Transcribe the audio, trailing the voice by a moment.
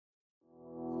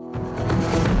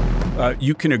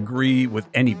You can agree with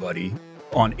anybody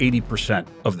on 80%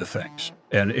 of the things.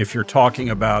 And if you're talking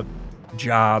about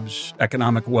jobs,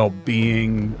 economic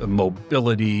well-being,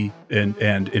 mobility, and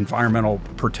environmental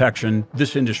protection,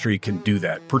 this industry can do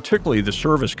that, particularly the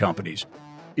service companies.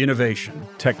 Innovation,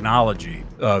 technology,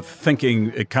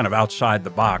 thinking kind of outside the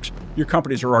box. Your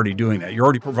companies are already doing that. You're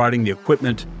already providing the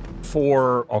equipment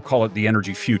for, I'll call it the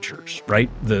energy futures, right?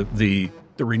 The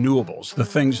renewables, the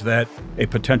things that a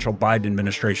potential Biden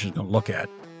administration is going to look at.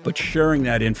 But sharing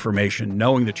that information,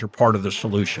 knowing that you're part of the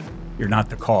solution, you're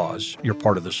not the cause, you're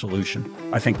part of the solution.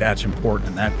 I think that's important,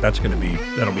 and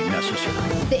that'll be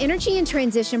necessary. The Energy and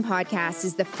Transition podcast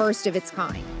is the first of its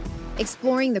kind,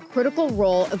 exploring the critical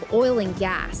role of oil and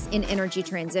gas in energy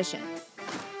transition.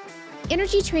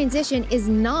 Energy transition is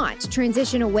not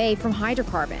transition away from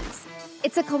hydrocarbons.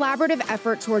 It's a collaborative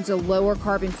effort towards a lower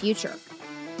carbon future.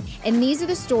 And these are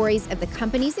the stories of the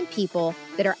companies and people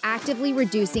that are actively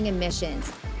reducing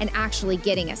emissions and actually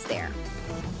getting us there.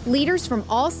 Leaders from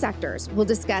all sectors will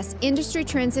discuss industry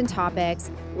trends and topics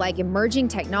like emerging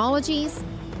technologies,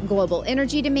 global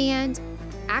energy demand,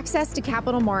 access to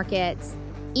capital markets,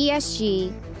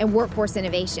 ESG, and workforce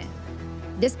innovation.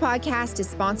 This podcast is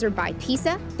sponsored by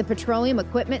PESA, the Petroleum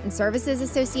Equipment and Services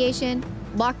Association,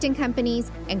 Lockton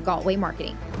Companies, and Galtway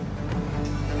Marketing.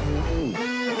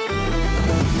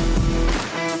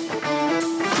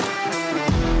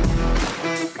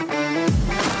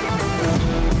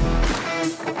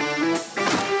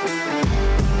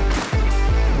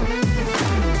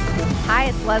 Hi,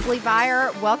 it's Leslie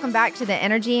Beyer. Welcome back to the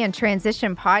Energy and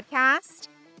Transition podcast.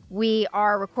 We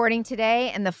are recording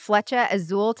today in the Flecha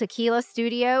Azul Tequila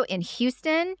studio in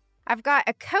Houston. I've got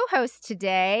a co-host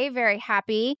today, very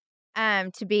happy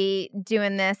to be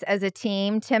doing this as a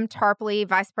team. Tim Tarpley,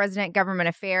 Vice President, Government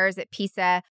Affairs at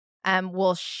PESA,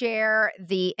 will share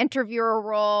the interviewer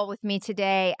role with me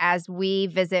today as we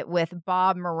visit with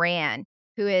Bob Moran,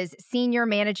 who is Senior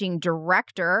Managing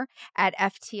Director at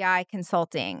FTI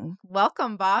Consulting.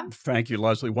 Welcome, Bob. Thank you,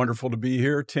 Leslie. Wonderful to be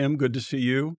here. Tim, good to see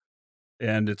you.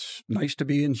 And it's nice to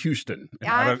be in Houston,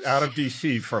 out of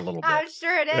D.C. for a little bit. I'm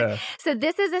sure it is. Yeah. So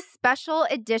this is a special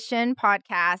edition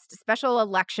podcast, special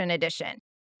election edition.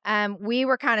 We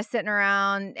were kind of sitting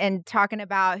around and talking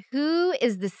about who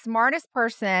is the smartest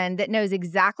person that knows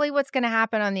exactly what's going to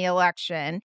happen on the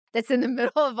election, that's in the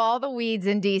middle of all the weeds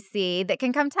in D.C. that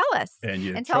can come tell us. And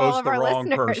you tell all of chose the our wrong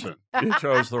listeners. person. You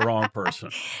chose the wrong person.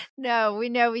 No, we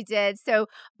know we did. So,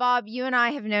 Bob, you and I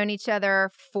have known each other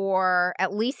for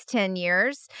at least 10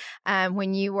 years.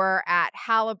 When you were at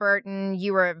Halliburton,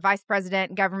 you were Vice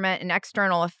President, Government and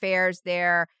External Affairs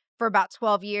there for about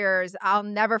 12 years. I'll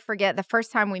never forget the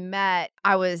first time we met.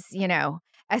 I was,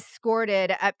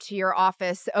 escorted up to your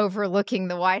office overlooking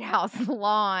the White House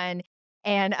lawn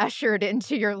and ushered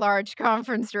into your large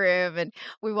conference room. And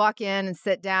we walk in and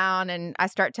sit down and I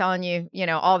start telling you,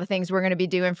 all the things we're going to be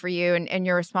doing for you. And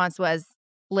your response was,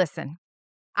 listen,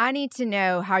 I need to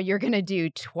know how you're going to do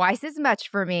twice as much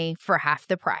for me for half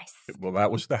the price. Well,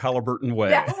 that was the Halliburton way.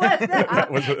 That's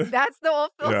the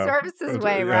oilfield services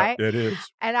way, right? It is.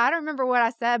 And I don't remember what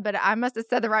I said, but I must have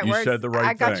said the right words. You said the right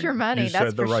thing. I got your money,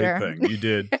 that's for sure. You said the sure. right thing. You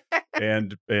did.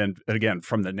 And again,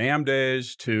 from the NAM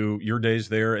days to your days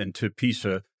there and to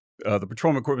PESA, the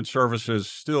Petroleum Equipment Services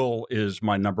still is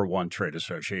my number one trade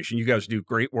association. You guys do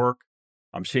great work.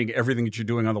 I'm seeing everything that you're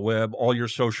doing on the web, all your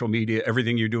social media,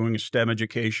 everything you're doing is STEM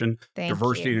education,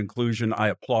 diversity and inclusion. I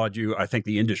applaud you. I think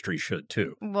the industry should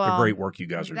too. Well, the great work you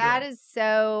guys are doing. That is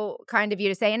so kind of you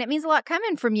to say. And it means a lot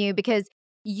coming from you because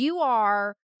you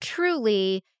are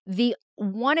truly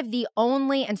one of the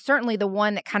only, and certainly the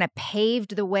one that kind of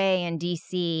paved the way in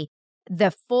DC,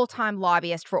 the full-time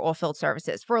lobbyist for oilfield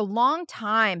services. For a long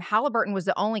time, Halliburton was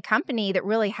the only company that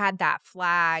really had that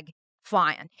flag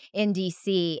flying in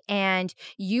DC. And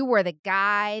you were the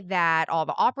guy that all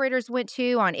the operators went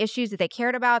to on issues that they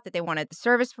cared about, that they wanted the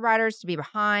service providers to be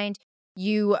behind.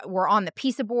 You were on the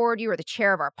PESA board. You were the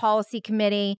chair of our policy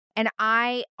committee. And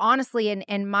I honestly,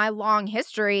 in my long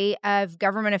history of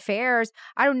government affairs,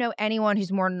 I don't know anyone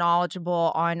who's more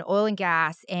knowledgeable on oil and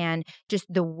gas and just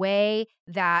the way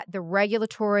that the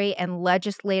regulatory and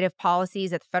legislative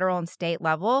policies at the federal and state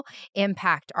level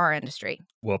impact our industry.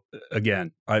 Well,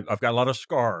 again, I've got a lot of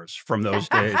scars from those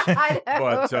days. I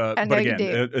know. But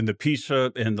again, and the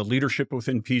PESA and the leadership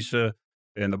within PESA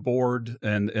and the board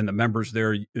and the members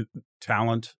there,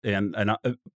 talent. And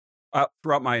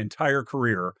throughout my entire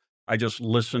career, I just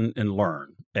listen and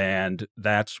learn. And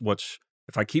that's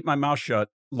if I keep my mouth shut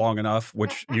long enough,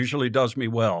 which usually does me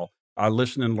well, I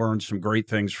listen and learn some great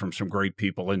things from some great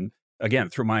people. And again,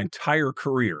 through my entire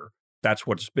career, that's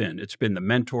what it's been. It's been the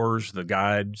mentors, the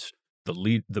guides,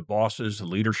 the bosses, the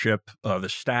leadership, the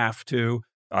staff too.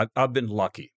 I've been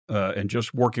lucky and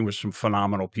just working with some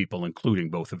phenomenal people, including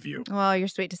both of you. Well, you're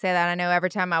sweet to say that. I know every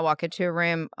time I walk into a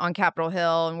room on Capitol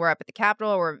Hill and we're up at the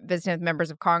Capitol, we're visiting with members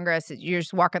of Congress, you're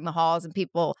just walking the halls and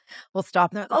people will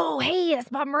stop and they're like, oh, hey, that's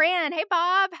Bob Moran. Hey,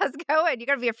 Bob, how's it going? You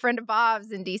got to be a friend of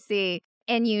Bob's in D.C.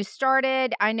 And you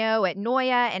started, I know, at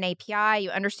NOIA and API. You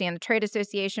understand the trade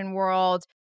association world.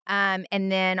 And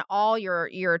then all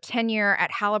your tenure at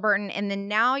Halliburton, and then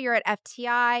now you're at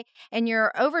FTI, and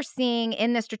you're overseeing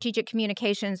in the Strategic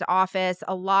Communications Office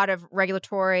a lot of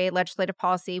regulatory legislative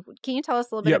policy. Can you tell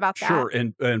us a little bit about that? Sure.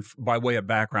 And by way of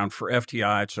background, for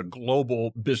FTI, it's a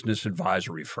global business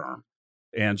advisory firm.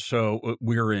 And so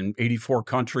we're in 84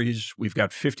 countries. We've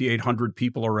got 5,800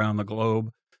 people around the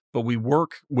globe, but we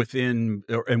work within,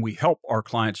 and we help our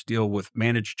clients deal with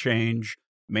managed change,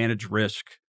 manage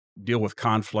risk, deal with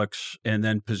conflicts, and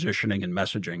then positioning and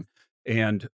messaging.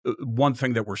 And one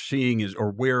thing that we're seeing is,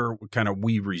 or where kind of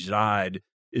we reside,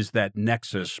 is that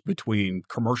nexus between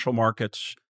commercial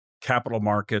markets, capital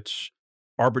markets,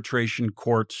 arbitration,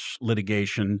 courts,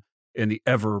 litigation, and the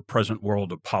ever-present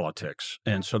world of politics.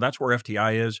 And so that's where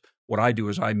FTI is. What I do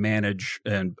is I manage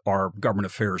our government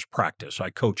affairs practice. I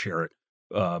co-chair it.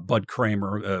 Bud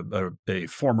Kramer, a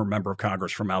former member of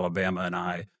Congress from Alabama, and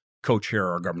I co-chair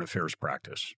our government affairs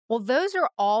practice. Well, those are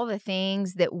all the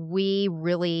things that we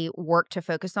really work to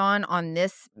focus on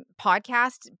this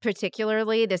podcast,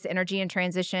 particularly this energy and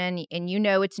transition. And you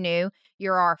know it's new.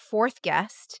 You're our fourth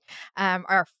guest,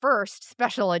 our first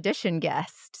special edition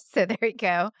guest. So there you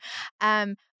go.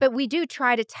 But we do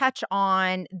try to touch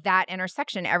on that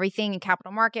intersection, everything in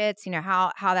capital markets,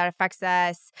 how that affects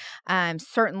us,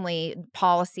 certainly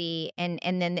policy, and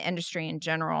then the industry in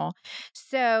general.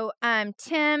 So,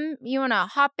 Tim, you want to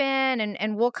hop in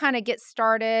and we'll kind of get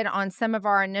started on some of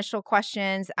our initial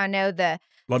questions. I know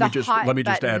let me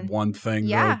just add one thing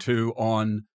though too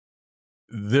on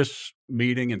this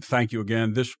meeting, and thank you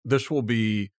again. This will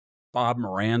be Bob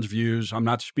Moran's views. I'm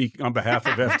not speaking on behalf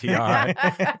of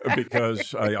FTI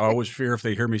because I always fear if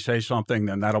they hear me say something,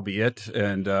 then that'll be it,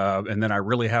 and then I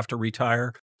really have to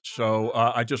retire. So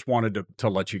I just wanted to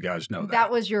let you guys know that.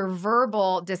 That was your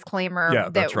verbal disclaimer. Yeah,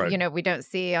 that's right. We don't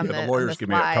see on the lawyers give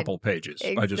me a couple pages.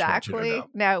 Exactly. I just want you to know.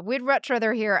 No, we'd much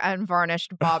rather hear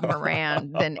unvarnished Bob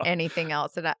Moran than anything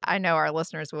else, and I know our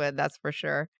listeners would. That's for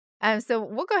sure. So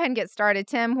we'll go ahead and get started.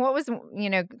 Tim, what was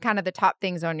kind of the top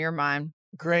things on your mind?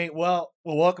 Great. Well,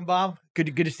 welcome, Bob.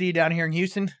 Good to see you down here in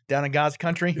Houston, down in God's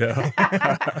country. Yeah.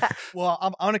 Well,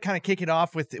 I'm going to kind of kick it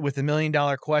off with $1 million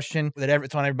question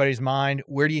it's on everybody's mind.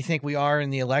 Where do you think we are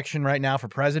in the election right now for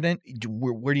president?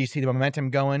 Where do you see the momentum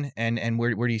going, and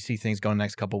where do you see things going the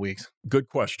next couple of weeks? Good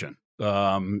question.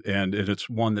 And it's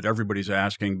one that everybody's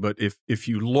asking. But if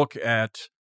you look at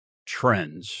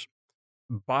trends,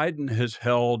 Biden has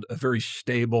held a very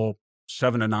stable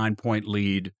 7 to 9 point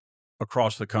lead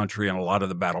across the country in a lot of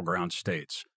the battleground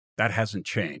states. That hasn't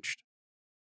changed.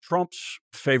 Trump's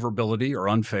favorability or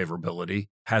unfavorability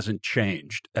hasn't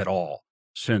changed at all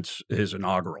since his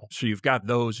inaugural. So you've got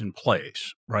those in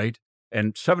place, right?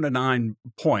 And 7 to 9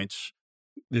 points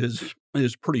is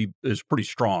pretty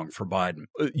strong for Biden.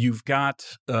 You've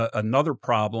got another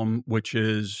problem, which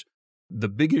is the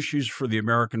big issues for the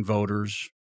American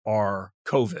voters are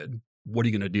COVID. What are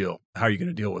you going to deal? How are you going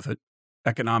to deal with it?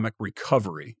 Economic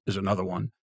recovery is another one.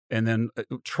 And then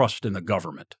trust in the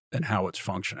government and how it's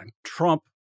functioning. Trump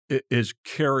is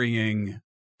carrying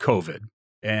COVID,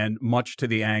 and much to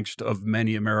the angst of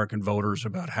many American voters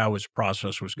about how his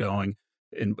process was going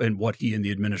and what he and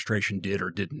the administration did or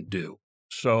didn't do.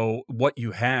 So what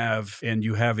you have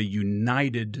a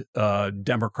united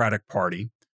Democratic Party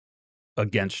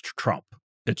against Trump.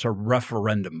 It's a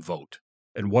referendum vote.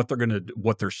 And what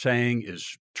they're saying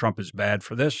is Trump is bad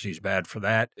for this, he's bad for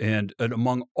that. And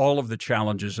among all of the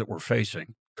challenges that we're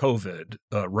facing, COVID,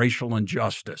 racial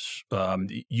injustice,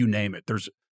 you name it, there's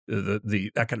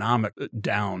the economic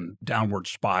downward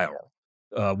spiral,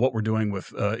 what we're doing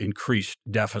with increased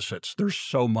deficits. There's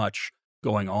so much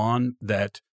going on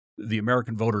that the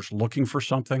American voter's looking for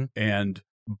something, and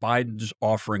Biden's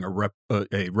offering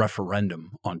a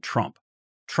referendum on Trump.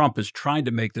 Trump is trying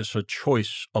to make this a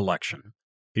choice election.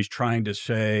 He's trying to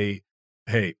say,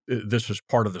 hey, this is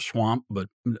part of the swamp, but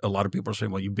a lot of people are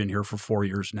saying, well, you've been here for 4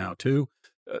 years now, too,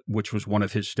 which was one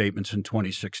of his statements in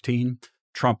 2016.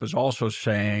 Trump is also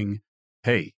saying,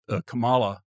 hey,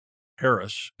 Kamala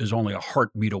Harris is only a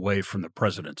heartbeat away from the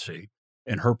presidency,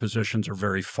 and her positions are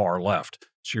very far left.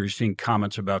 So you're seeing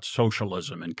comments about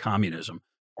socialism and communism.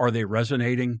 Are they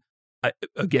resonating?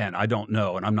 Again, I don't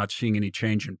know, and I'm not seeing any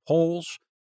change in polls.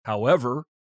 However,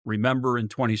 remember in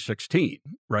 2016,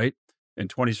 right? In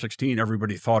 2016,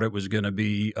 everybody thought it was going to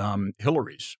be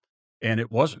Hillary's, and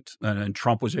it wasn't. And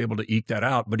Trump was able to eke that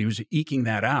out, but he was eking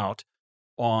that out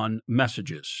on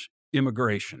messages,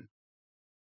 immigration,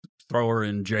 throw her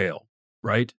in jail,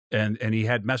 right? And he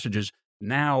had messages.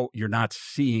 Now you're not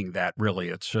seeing that really.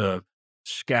 It's a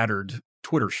scattered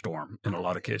Twitter storm in a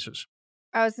lot of cases.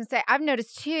 I was going to say, I've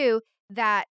noticed too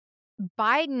that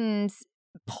Biden's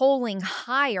polling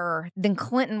higher than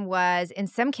Clinton was in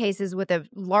some cases with a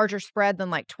larger spread than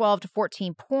like 12 to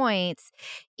 14 points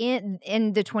in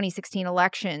the 2016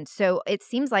 election. So it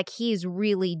seems like he's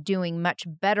really doing much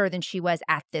better than she was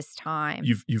at this time.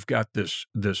 You've got this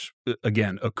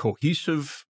again, a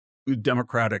cohesive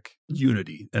Democratic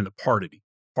unity in the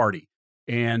party,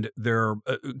 and they're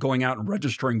going out and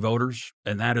registering voters,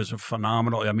 and that is a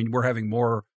phenomenal. I mean, we're having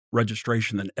more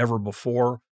registration than ever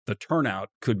before. The turnout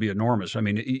could be enormous. I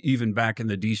mean, even back in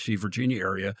the D.C., Virginia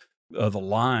area, the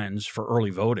lines for early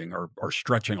voting are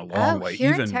stretching a long way. Here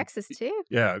even in Texas too.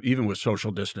 Yeah, even with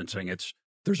social distancing,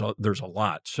 there's a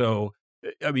lot. So,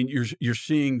 I mean, you're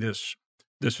seeing this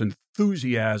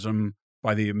enthusiasm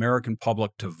by the American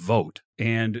public to vote,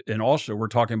 and also we're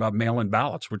talking about mail-in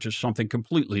ballots, which is something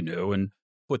completely new, and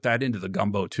put that into the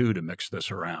gumbo too to mix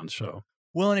this around. So.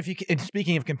 Well, and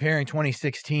speaking of comparing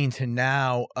 2016 to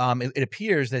now, it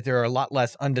appears that there are a lot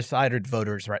less undecided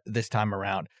voters this time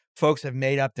around. Folks have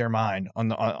made up their mind on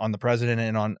the president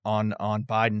and on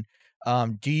Biden.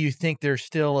 Do you think there's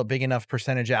still a big enough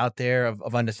percentage out there of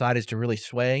undecideds to really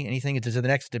sway anything? Is the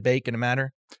next debate going to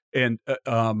matter? And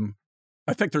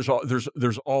I think there's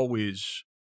always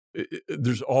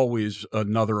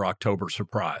another October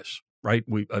surprise, right?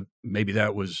 Maybe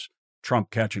that was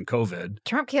Trump catching COVID.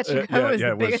 Trump catching COVID was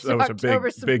the biggest October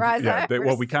surprise ever.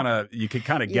 Well, you could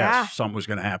kind of guess something was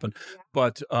going to happen.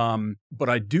 Yeah. But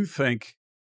I do think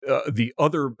the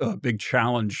other big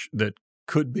challenge that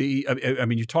could be, I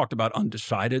mean, you talked about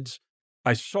undecideds.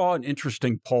 I saw an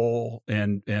interesting poll,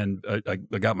 and I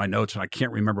got my notes, and I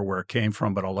can't remember where it came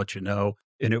from, but I'll let you know.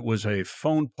 And it was a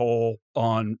phone poll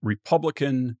on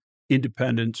Republican,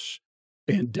 independents,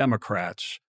 and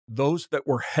Democrats, those that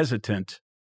were hesitant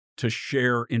to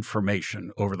share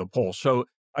information over the poll. So,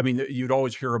 I mean, you'd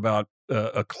always hear about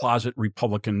a closet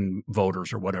Republican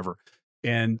voters or whatever.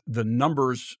 And the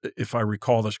numbers, if I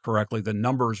recall this correctly, the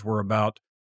numbers were about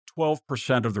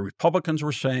 12% of the Republicans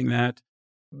were saying that.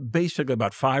 Basically,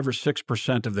 about 5 or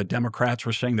 6% of the Democrats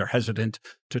were saying they're hesitant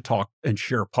to talk and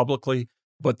share publicly.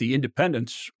 But the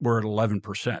independents were at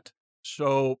 11%.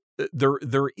 So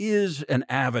there is an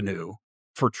avenue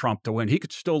for Trump to win. He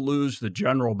could still lose the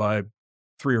general by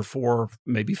 3 or 4,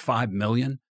 maybe 5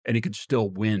 million, and he could still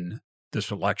win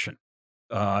this election.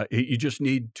 You just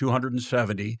need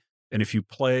 270. And if you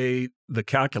play the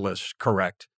calculus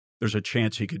correct, there's a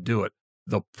chance he could do it.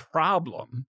 The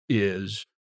problem is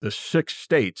the 6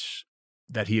 states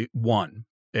that he won.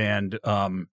 And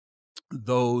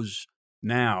those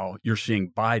now you're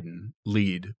seeing Biden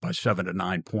lead by 7 to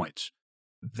 9 points.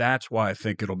 That's why I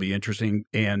think it'll be interesting.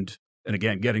 And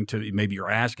again, getting to, maybe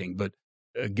you're asking, but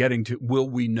getting to, will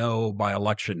we know by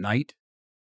election night?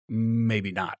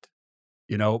 Maybe not,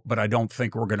 but I don't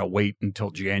think we're going to wait until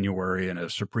January in a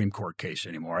Supreme Court case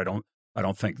anymore. I don't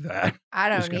think that I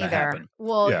don't is going to either. happen.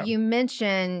 Well, You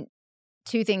mentioned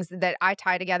 2 things that I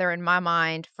tie together in my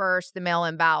mind. First, the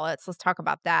mail-in ballots. Let's talk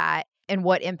about that and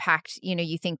what impact,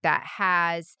 you think that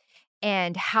has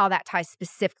and how that ties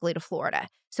specifically to Florida.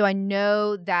 So I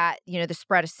know that, the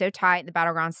spread is so tight in the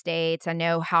battleground states. I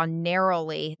know how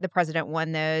narrowly the president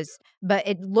won those, but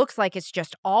it looks like it's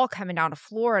just all coming down to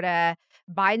Florida.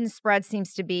 Biden's spread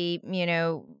seems to be,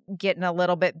 getting a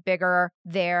little bit bigger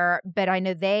there, but I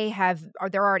know they're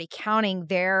already counting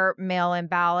their mail-in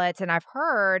ballots, and I've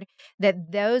heard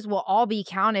that those will all be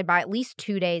counted by at least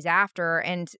 2 days after.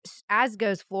 And as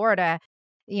goes Florida,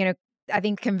 I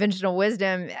think conventional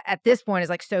wisdom at this point is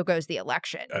like, so goes the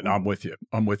election. And I'm with you.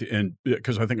 And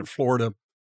because I think in Florida,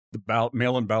 the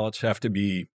mail-in ballots have to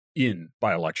be in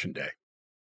by election day.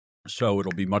 So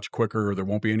it'll be much quicker. There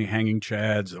won't be any hanging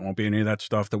chads. There won't be any of that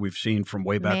stuff that we've seen from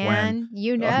way back when.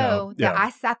 That I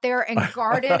sat there and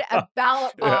guarded a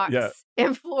ballot box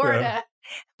in Florida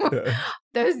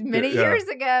those many years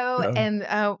ago. And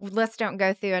let's don't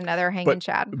go through another hanging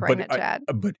chad, pregnant chad.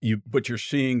 But you're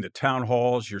seeing the town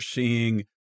halls. You're seeing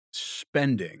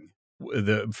spending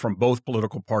from both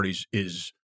political parties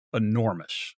is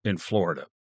enormous in Florida,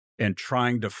 and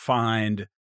trying to find.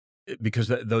 Because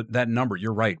that number,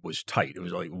 you're right, was tight. It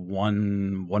was like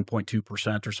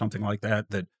 1.2% or something like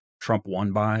that Trump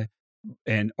won by.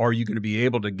 And are you going to be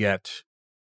able to get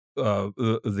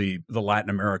the Latin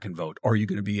American vote? Are you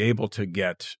going to be able to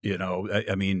get,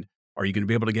 I mean, are you going to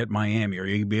be able to get Miami? Are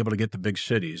you going to be able to get the big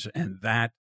cities? And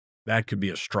that could be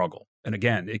a struggle. And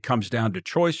again, it comes down to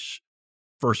choice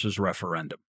versus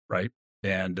referendum, right?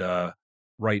 And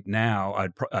right now,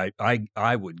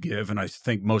 I would give, and I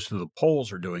think most of the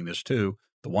polls are doing this too.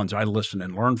 The ones I listen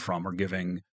and learn from are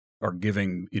giving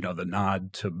the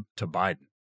nod to Biden.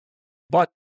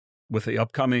 But with the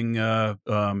upcoming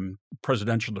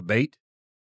presidential debate,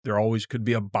 there always could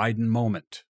be a Biden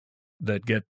moment that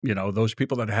get, those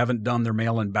people that haven't done their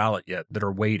mail-in ballot yet, that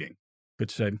are waiting,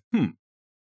 could say,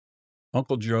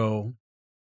 Uncle Joe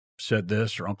said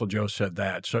this or Uncle Joe said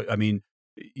that. So, I mean,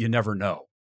 you never know.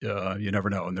 You never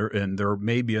know. And there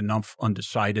may be enough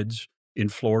undecideds in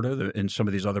Florida, in some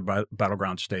of these other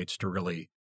battleground states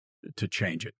to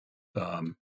change it.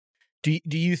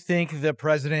 Do you think the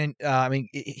president,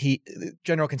 the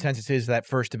general consensus is that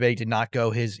first debate did not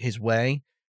go his way.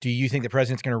 Do you think the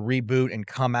president's going to reboot and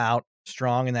come out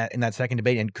strong in that second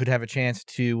debate and could have a chance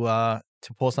to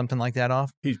pull something like that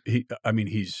off?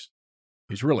 He's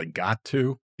really got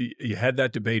to. You had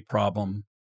that debate problem,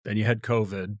 then you had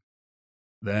COVID.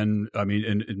 Then,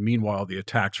 and meanwhile, the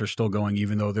attacks are still going,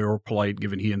 even though they were polite,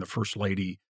 given he and the first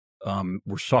lady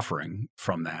were suffering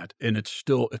from that. And it's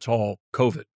all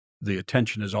COVID. The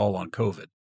attention is all on COVID,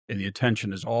 and the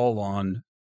attention is all on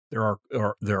there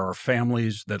are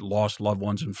families that lost loved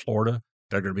ones in Florida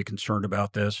that are going to be concerned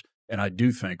about this. And I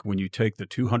do think when you take the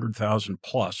 200,000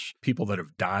 plus people that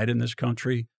have died in this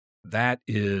country, that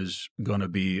is going to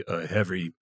be a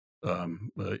heavy,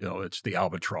 it's the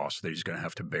albatross that he's going to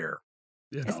have to bear.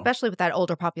 Especially with that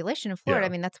older population in Florida. Yeah.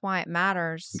 I mean, that's why it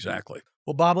matters. Exactly.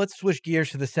 Well, Bob, let's switch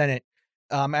gears to the Senate.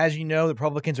 As you know, the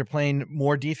Republicans are playing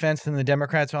more defense than the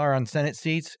Democrats are on Senate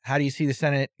seats. How do you see the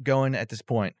Senate going at this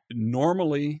point?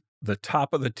 Normally, the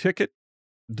top of the ticket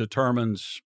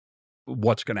determines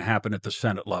what's going to happen at the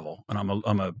Senate level. And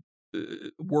I'm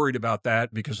worried about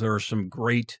that because there are some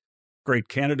great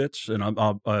candidates, and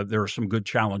there are some good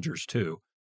challengers too.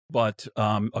 But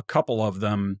a couple of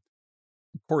them,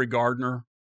 Cory Gardner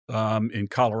in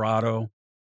Colorado,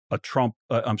 a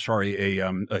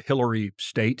Hillary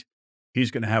state. He's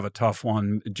going to have a tough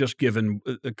one, just given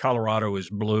Colorado is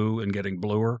blue and getting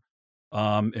bluer.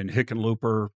 And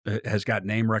Hickenlooper has got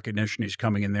name recognition. He's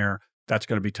coming in there. That's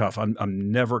going to be tough.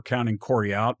 I'm never counting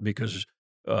Cory out because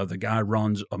the guy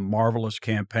runs a marvelous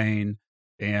campaign,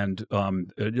 and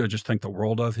just think the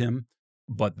world of him.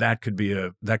 But that could be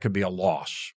a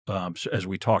loss as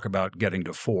we talk about getting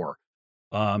to 4.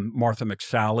 Martha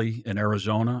McSally in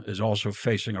Arizona is also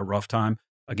facing a rough time.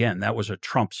 Again, that was a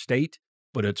Trump state,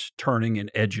 but it's turning and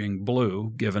edging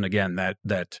blue, given again that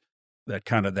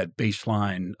kind of that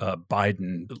baseline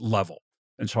Biden level.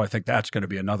 And so I think that's going to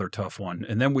be another tough one.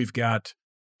 And then we've got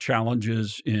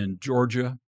challenges in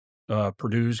Georgia.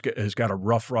 Purdue has got a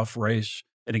rough race.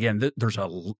 And again, there's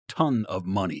a ton of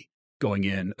money going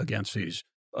in against these.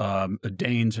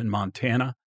 Daines in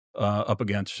Montana up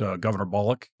against Governor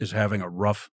Bullock is having a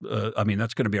rough.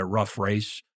 That's going to be a rough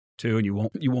race too, and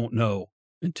you won't know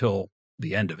until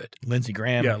the end of it. Lindsey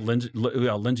Graham,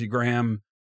 Lindsey Graham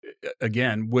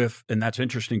again and that's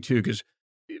interesting too because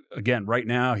again, right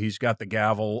now he's got the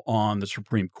gavel on the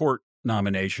Supreme Court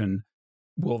nomination.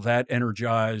 Will that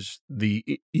energize the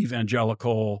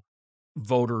evangelical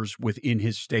voters within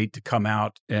his state to come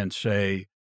out and say,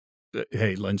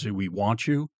 hey, Lindsey, we want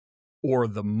you? Or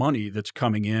the money that's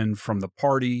coming in from the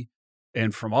party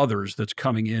and from others that's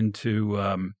coming into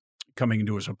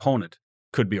his opponent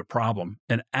could be a problem.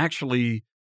 And actually,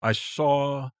 I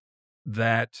saw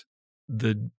that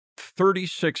the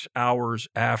 36 hours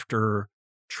after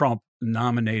Trump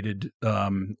nominated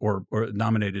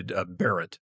nominated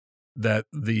Barrett, that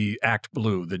the Act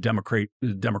Blue, the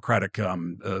Democratic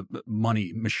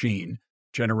money machine,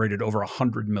 generated over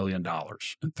 $100 million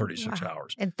in 36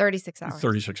 hours. In 36 hours.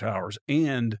 36 hours.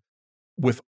 And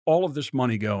with all of this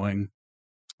money going,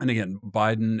 and again,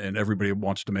 Biden and everybody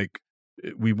wants to make,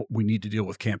 we need to deal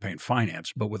with campaign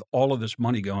finance, but with all of this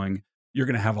money going, you're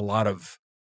going to have a lot of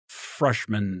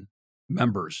freshman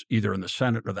members, either in the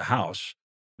Senate or the House,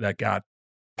 that got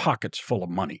pockets full of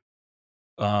money.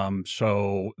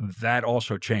 So that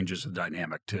also changes the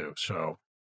dynamic too. So,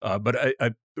 but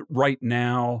I right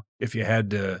now, if you had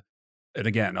to, and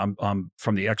again, I'm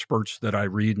from the experts that I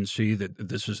read and see that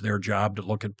this is their job to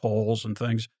look at polls and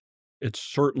things. It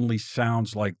certainly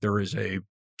sounds like there is a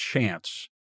chance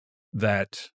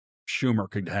that Schumer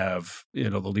could have,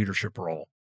 the leadership role.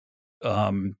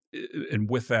 And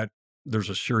with that, there's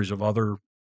a series of other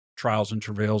trials and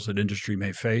travails that industry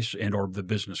may face and or the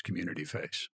business community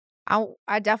face.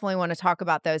 I definitely want to talk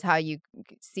about those, how you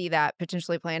see that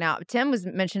potentially playing out. Tim was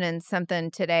mentioning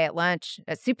something today at lunch,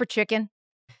 a Super Chicken.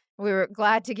 We were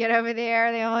glad to get over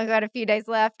there. They only got a few days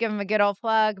left. Give them a good old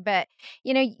plug. But,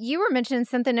 you were mentioning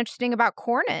something interesting about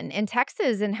Cornyn in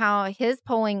Texas and how his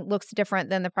polling looks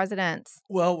different than the president's.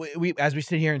 Well, we as we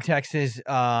sit here in Texas,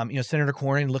 Senator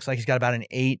Cornyn looks like he's got about an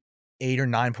 8 or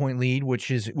 9 point lead, which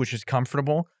is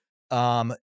comfortable.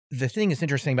 The thing that's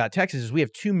interesting about Texas is we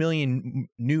have 2 million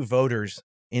new voters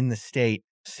in the state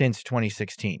since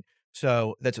 2016.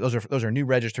 So those are new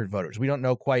registered voters. We don't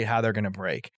know quite how they're going to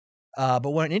break.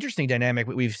 But what an interesting dynamic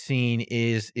we've seen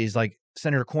is like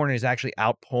Senator Cornyn is actually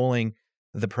outpolling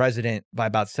the president by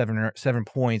about 7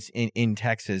 points in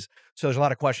Texas. So there's a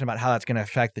lot of question about how that's going to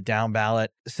affect the down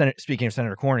ballot. Speaking of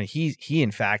Senator Cornyn, he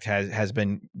in fact has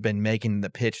been making the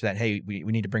pitch that, hey, we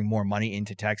need to bring more money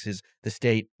into Texas. The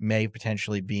state may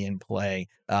potentially be in play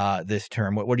this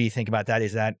term. What do you think about that?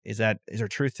 Is there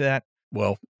truth to that?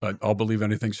 Well, I'll believe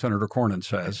anything Senator Cornyn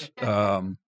says.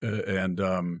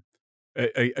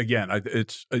 Again,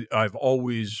 I've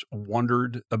always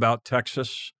wondered about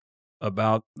Texas,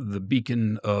 about the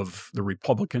beacon of the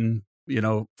Republican,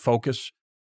 focus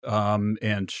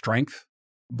and strength.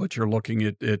 But you're looking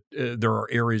at it. There are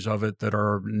areas of it that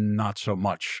are not so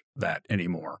much that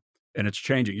anymore, and it's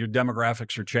changing. Your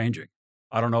demographics are changing.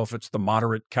 I don't know if it's the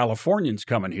moderate Californians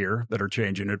coming here that are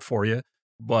changing it for you,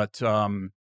 but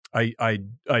I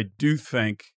do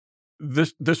think.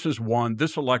 This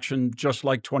election, just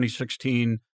like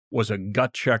 2016, was a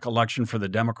gut check election for the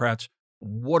Democrats.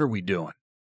 What are we doing?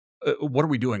 What are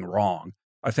we doing wrong?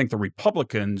 I think the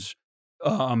Republicans,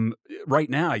 right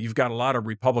now, you've got a lot of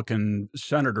Republican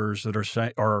senators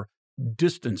that are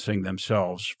distancing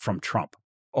themselves from Trump.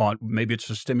 On maybe it's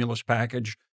a stimulus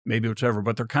package, maybe it's whatever,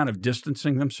 but they're kind of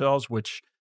distancing themselves, which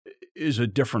is a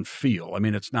different feel. I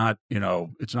mean, it's not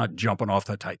jumping off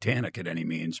the Titanic at any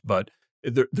means, but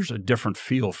there's a different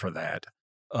feel for that.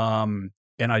 And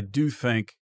I do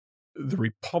think the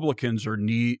Republicans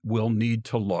will need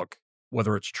to look,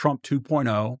 whether it's Trump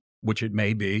 2.0, which it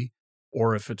may be,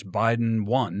 or if it's Biden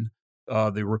 1,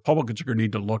 the Republicans are going to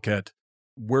need to look at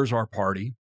where's our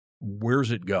party,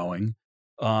 where's it going,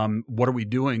 what are we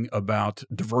doing about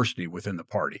diversity within the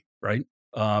party, right?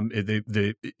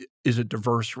 Is it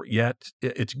diverse yet?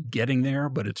 It's getting there,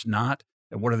 but it's not.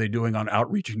 And what are they doing on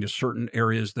outreaching to certain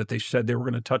areas that they said they were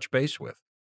going to touch base with?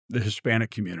 The Hispanic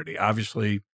community.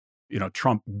 Obviously,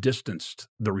 Trump distanced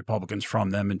the Republicans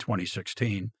from them in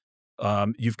 2016.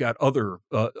 You've got other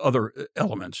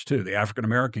elements too, the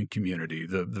African-American community,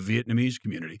 the Vietnamese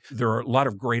community. There are a lot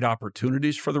of great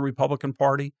opportunities for the Republican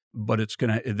Party, but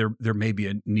there may be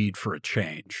a need for a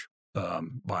change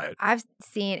by it. I've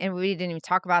seen, and we didn't even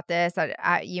talk about this,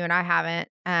 you and I haven't,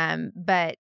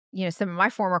 but some of my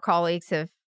former colleagues have,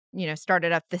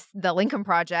 started up the Lincoln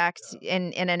Project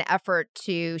in an effort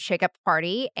to shake up the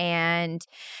party and,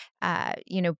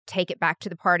 take it back to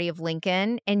the party of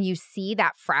Lincoln. And you see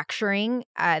that fracturing.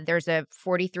 There's a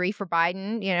 43 for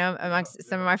Biden, amongst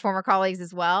some of my former colleagues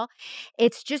as well.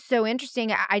 It's just so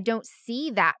interesting. I don't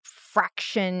see that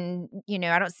fraction.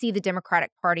 I don't see the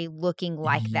Democratic Party looking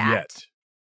like that.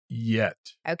 Yet.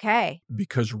 Okay.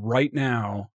 Because right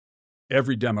now,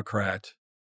 every Democrat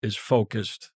is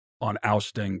focused on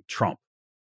ousting Trump,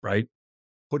 right?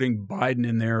 Putting Biden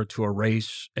in there to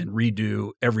erase and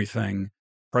redo everything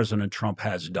President Trump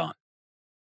has done.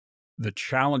 The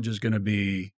challenge is going to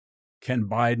be, can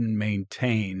Biden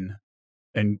maintain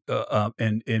and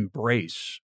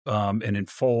embrace and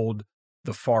enfold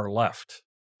the far left,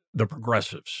 the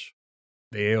progressives,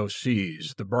 the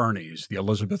AOCs, the Bernies, the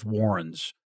Elizabeth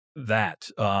Warrens,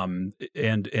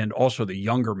 and also the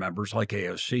younger members like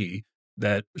AOC,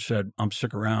 that said, I'm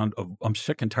sick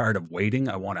and tired of waiting.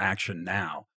 I want action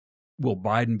now. Will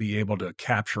Biden be able to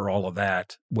capture all of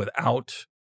that without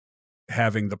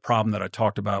having the problem that I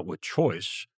talked about with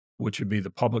choice, which would be the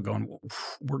public going,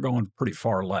 we're going pretty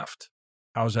far left.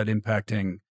 How is that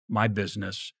impacting my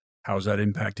business? How is that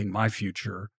impacting my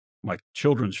future, my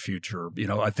children's future?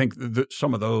 I think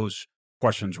some of those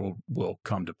questions will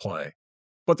come to play.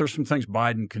 But there's some things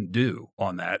Biden can do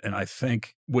on that. And I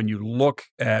think when you look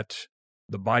at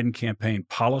the Biden campaign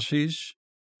policies,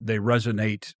 they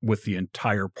resonate with the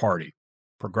entire party.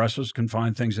 Progressives can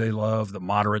find things they love. The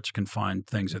moderates can find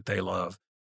things that they love.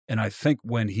 And I think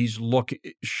when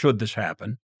should this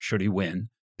happen, should he win,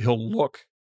 he'll look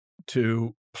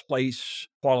to place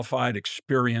qualified,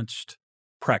 experienced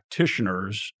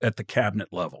practitioners at the cabinet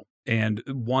level and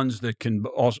ones that can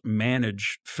also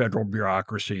manage federal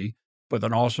bureaucracy, but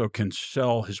then also can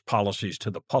sell his policies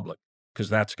to the public, because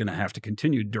that's going to have to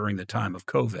continue during the time of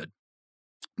COVID.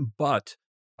 But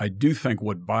I do think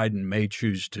what Biden may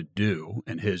choose to do,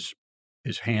 and his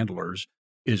handlers,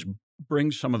 is bring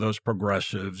some of those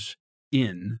progressives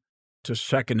in to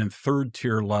second and third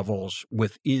tier levels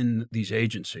within these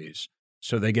agencies,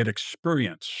 so they get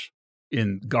experience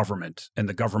in government and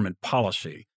the government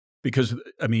policy. Because,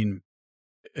 I mean,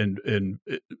 and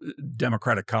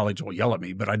Democratic colleagues will yell at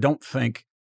me, but I don't think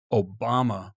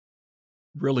Obama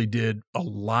really did a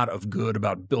lot of good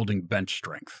about building bench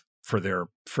strength for their.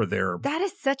 That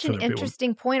is such an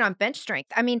interesting point on bench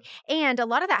strength. I mean, and a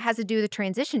lot of that has to do with the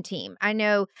transition team. I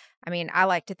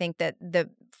like to think that the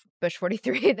Bush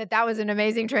 43, that was an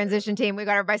amazing transition team. We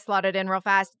got everybody slotted in real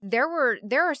fast. There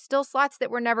are still slots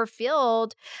that were never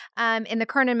filled in the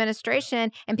current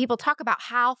administration, and people talk about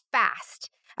how fast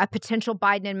a potential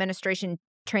Biden administration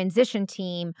transition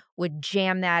team would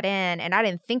jam that in. And I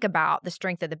didn't think about the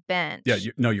strength of the bench. Yeah,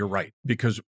 you're right.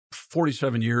 Because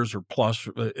 47 years or plus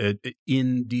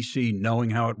in D.C., knowing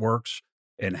how it works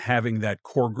and having that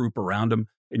core group around him.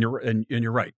 And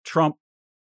you're right. Trump,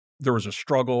 there was a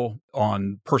struggle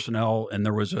on personnel, and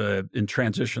in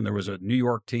transition, there was a New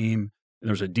York team and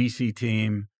there was a D.C.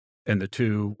 team, and the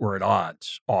two were at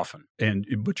odds often.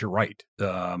 But you're right.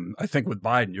 I think with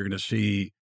Biden,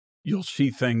 you'll see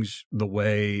things the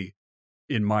way,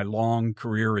 in my long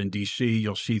career in D.C.,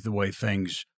 you'll see the way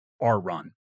things are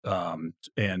run.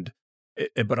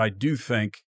 But I do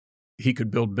think he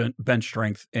could build bench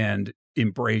strength and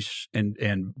embrace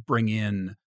and bring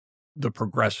in the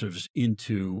progressives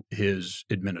into his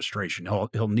administration.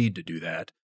 He'll need to do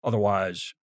that.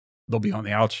 Otherwise, they'll be on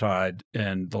the outside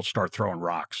and they'll start throwing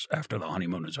rocks after the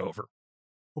honeymoon is over.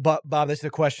 Well, Bob, this is a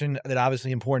question that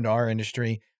obviously important to our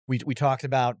industry. We talked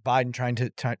about Biden trying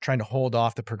to hold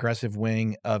off the progressive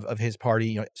wing of his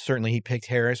party. Certainly he picked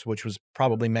Harris, which was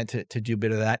probably meant to do a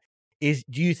bit of that.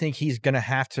 Do you think he's going to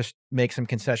have to make some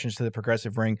concessions to the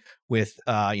progressive ring with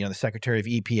the Secretary of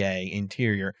EPA,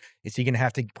 Interior? Is he going to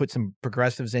have to put some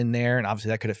progressives in there? And obviously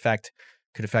that could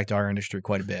affect our industry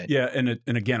quite a bit. Yeah, and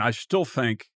again, I still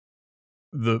think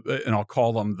and I'll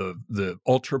call them the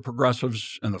ultra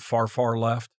progressives and the far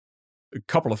left. A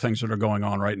couple of things that are going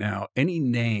on right now. Any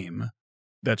name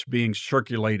that's being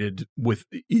circulated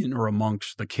within or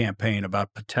amongst the campaign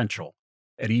about potential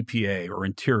at EPA or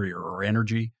Interior or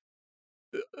Energy,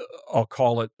 I'll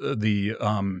call it the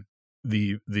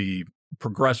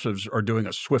progressives are doing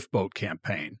a swift boat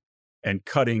campaign and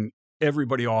cutting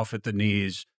everybody off at the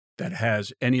knees that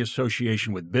has any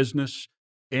association with business,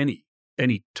 any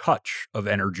touch of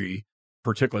energy,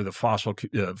 particularly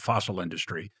the fossil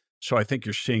industry. So I think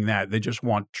you're seeing that. They just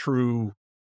want true,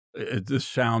 it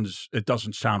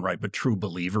doesn't sound right, but true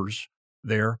believers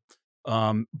there.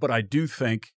 But I do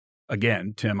think,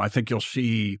 again, Tim, I think you'll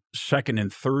see second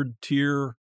and third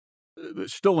tier,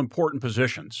 still important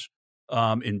positions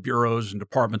in bureaus and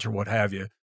departments or what have you,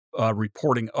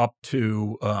 reporting up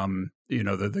to,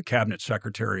 the cabinet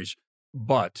secretaries.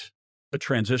 But a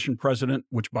transition president,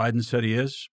 which Biden said he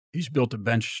is, he's built a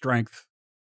bench strength.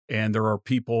 And there are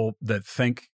people that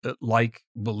think,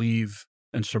 believe,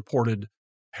 and supported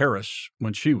Harris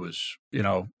when she was,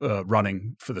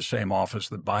 running for the same office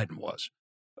that Biden was.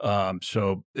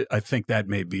 So I think that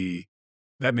may be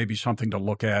something to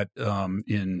look at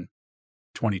in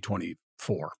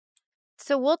 2024.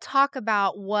 So we'll talk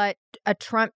about what a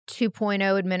Trump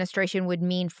 2.0 administration would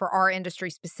mean for our industry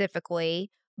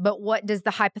specifically. But what does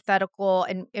the hypothetical,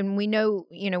 and we know,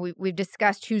 we've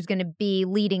discussed who's going to be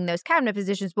leading those cabinet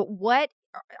positions, but what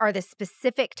are the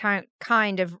specific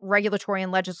kind of regulatory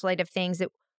and legislative things that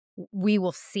we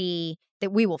will see,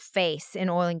 that we will face in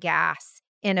oil and gas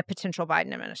in a potential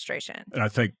Biden administration? And I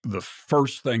think the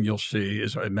first thing you'll see,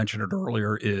 as I mentioned it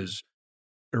earlier, is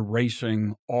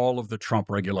erasing all of the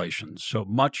Trump regulations. So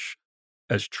much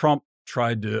as Trump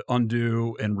tried to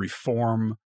undo and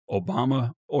reform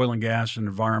Obama oil and gas and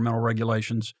environmental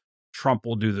regulations, Biden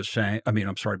will do the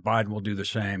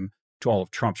same to all of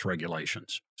Trump's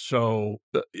regulations. So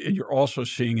you're also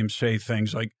seeing him say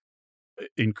things like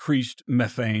increased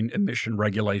methane emission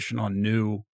regulation on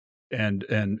new and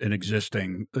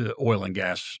existing oil and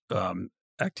gas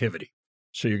activity.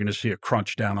 So you're going to see a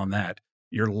crunch down on that.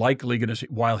 You're likely going to see,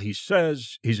 while he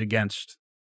says he's against,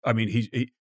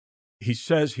 he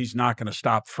says he's not going to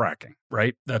stop fracking,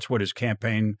 right? That's what his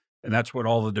campaign, and that's what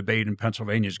all the debate in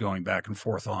Pennsylvania is going back and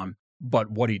forth on. But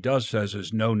what he does says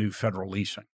is no new federal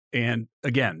leasing. And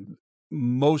again,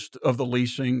 most of the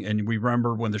leasing, and we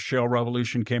remember when the shale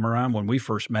revolution came around, when we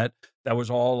first met, that was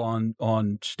all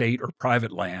on state or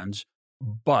private lands.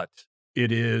 But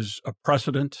it is a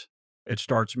precedent. It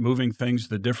starts moving things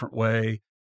the different way.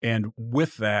 And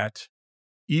with that,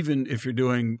 even if you're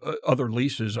doing other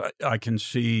leases, I can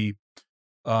see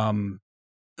um,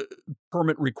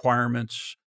 permit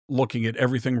requirements, looking at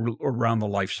everything around the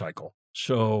life cycle.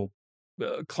 So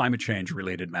climate change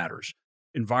related matters.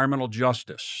 Environmental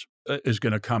justice is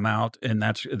going to come out, and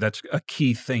that's a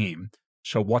key theme.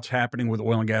 So what's happening with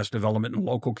oil and gas development in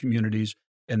local communities,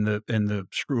 and the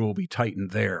screw will be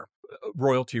tightened there.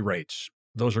 Royalty rates,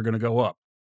 those are going to go up.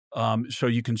 So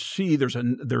you can see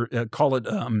call it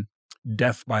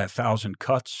death by 1,000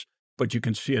 cuts, but you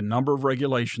can see a number of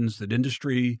regulations that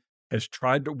industry has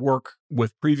tried to work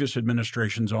with previous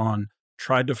administrations on,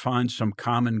 tried to find some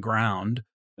common ground,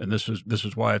 and this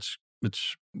is why it's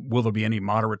will there be any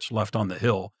moderates left on the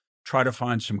Hill? Try to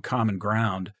find some common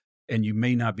ground, and you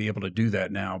may not be able to do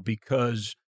that now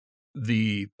because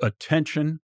the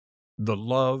attention, the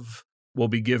love will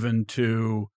be given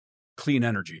to clean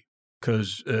energy,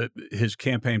 because his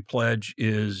campaign pledge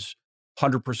is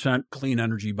 100% clean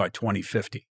energy by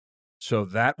 2050. So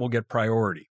that will get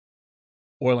priority.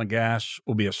 Oil and gas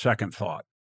will be a second thought.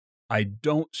 I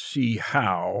don't see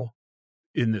how,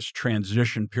 in this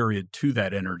transition period to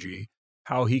that energy,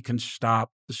 how he can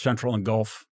stop the Central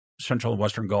and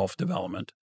Western Gulf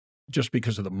development just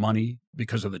because of the money,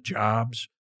 because of the jobs.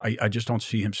 I just don't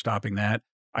see him stopping that.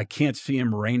 I can't see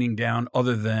him reining down,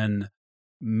 other than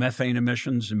methane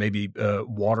emissions and maybe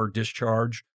water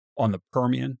discharge on the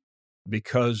Permian,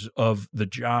 because of the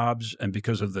jobs and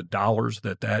because of the dollars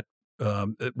that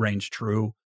it reigns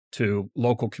true to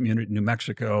local community. New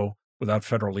Mexico without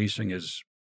federal leasing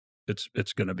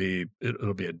it'll be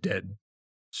a dead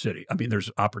city. I mean,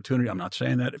 there's opportunity. I'm not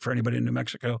saying that for anybody in New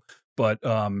Mexico, but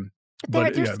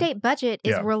their state budget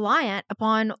is reliant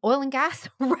upon oil and gas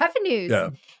revenues,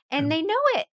 and they know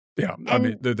it. Yeah, I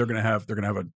mean, they're going to have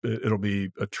it'll be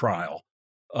a trial.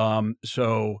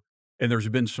 And there's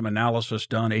been some analysis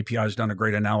done. API has done a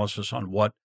great analysis on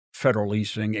what federal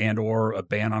leasing and or a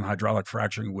ban on hydraulic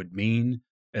fracturing would mean.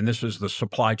 And this is the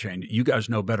supply chain. You guys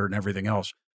know better than everything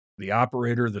else. The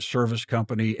operator, the service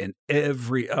company, and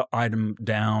every item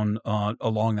down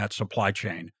along that supply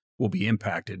chain will be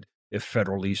impacted if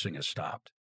federal leasing is stopped.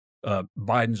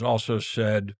 Biden's also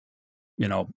said,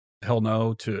 hell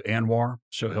no to ANWR,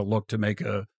 so he'll look to make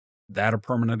that a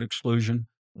permanent exclusion.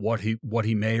 What he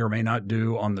may or may not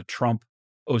do on the Trump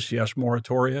OCS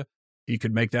moratoria, he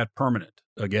could make that permanent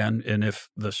again. And if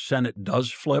the Senate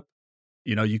does flip,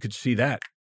 you could see that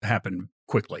happen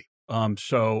quickly.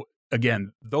 So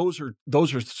again, those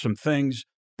are some things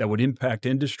that would impact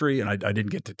industry. And I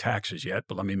didn't get to taxes yet,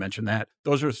 but let me mention that.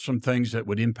 Those are some things that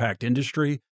would impact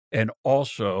industry and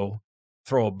also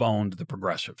throw a bone to the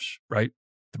progressives, right?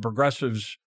 The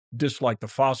progressives dislike the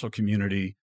fossil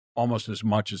community almost as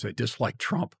much as they dislike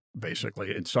Trump,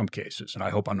 basically, in some cases. And I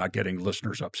hope I'm not getting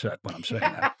listeners upset when I'm saying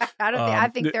that. I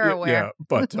think they're aware. Yeah,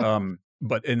 but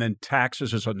and then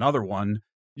taxes is another one.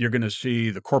 You're going to see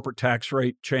the corporate tax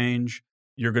rate change.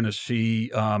 You're going to see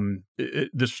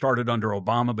this started under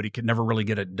Obama, but he could never really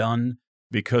get it done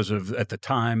because of, at the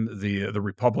time, the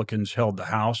Republicans held the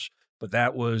House. But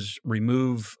that was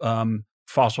remove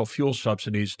fossil fuel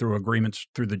subsidies through agreements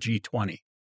through the G20.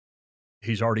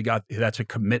 He's already that's a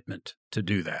commitment to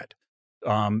do that.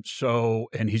 And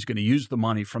he's going to use the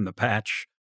money from the patch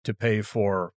to pay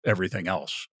for everything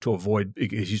else to avoid,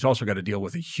 he's also got to deal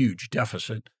with a huge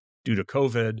deficit due to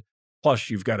COVID.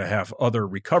 Plus, you've got to have other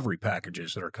recovery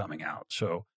packages that are coming out.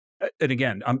 So, and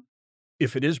again,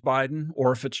 if it is Biden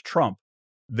or if it's Trump,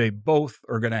 they both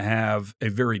are going to have a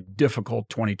very difficult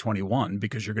 2021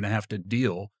 because you're going to have to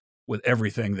deal with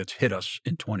everything that's hit us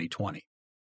in 2020.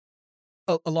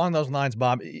 Along those lines,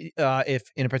 Bob, if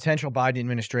in a potential Biden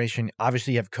administration,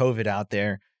 obviously you have COVID out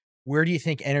there, where do you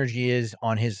think energy is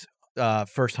on his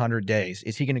first 100 days?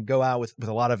 Is he going to go out with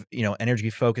a lot of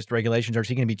energy-focused regulations, or is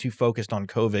he going to be too focused on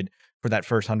COVID for that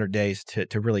first 100 days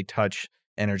to really touch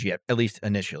energy, at least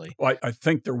initially? Well, I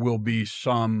think there will be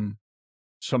some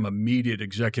immediate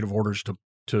executive orders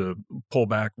to pull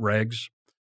back regs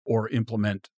or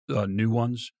implement new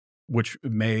ones, which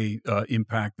may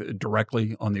impact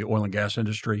directly on the oil and gas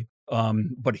industry.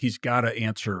 But he's got to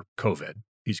answer COVID.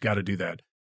 He's got to do that.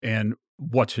 And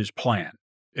what's his plan?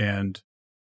 And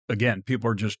again, people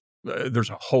are just, there's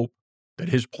a hope that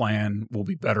his plan will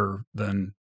be better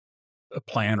than a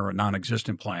plan or a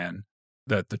non-existent plan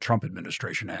that the Trump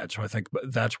administration had. So I think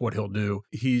that's what he'll do.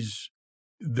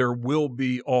 There will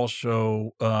be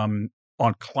also, on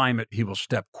climate, he will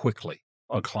step quickly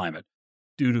on climate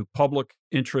due to public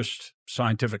interest,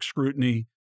 scientific scrutiny,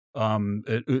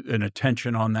 an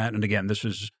attention on that. And again, this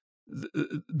is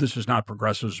not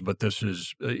progressives, but this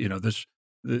is,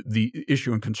 the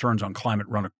issue and concerns on climate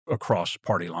run across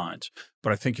party lines.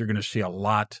 But I think you're going to see a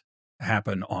lot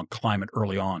happen on climate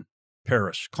early on.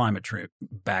 Paris climate trip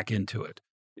back into it.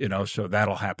 So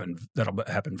that'll happen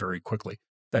very quickly.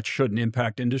 That shouldn't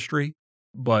impact industry,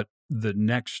 but the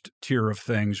next tier of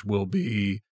things will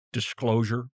be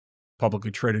disclosure,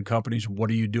 publicly traded companies. What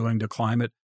are you doing to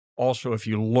climate? Also, if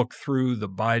you look through the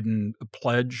Biden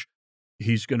pledge,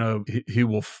 he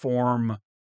will form,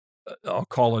 I'll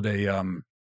call it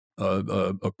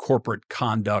a corporate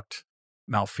conduct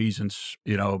malfeasance,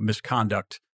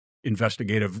 misconduct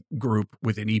investigative group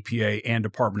within EPA and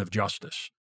Department of Justice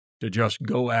to just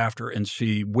go after and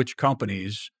see which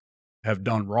companies have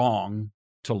done wrong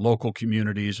to local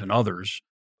communities and others,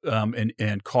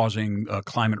 and causing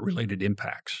climate-related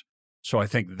impacts. So I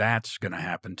think that's going to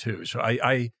happen too. So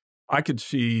I could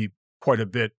see quite a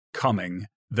bit coming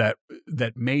that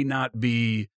may not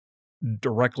be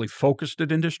directly focused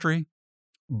at industry,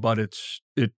 but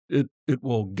it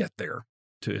will get there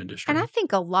to industry. And I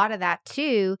think a lot of that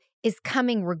too is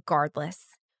coming regardless.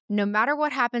 No matter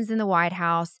what happens in the White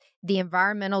House, the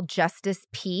environmental justice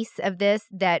piece of this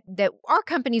that our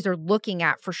companies are looking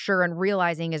at for sure and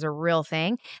realizing is a real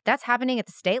thing, that's happening at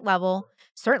the state level,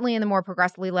 certainly in the more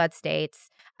progressively led states.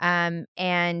 And,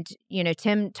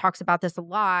 Tim talks about this a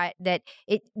lot, that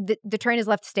the train has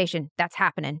left the station. That's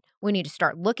happening. We need to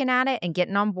start looking at it and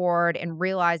getting on board and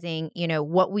realizing,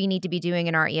 what we need to be doing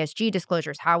in our ESG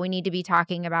disclosures, how we need to be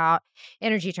talking about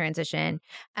energy transition,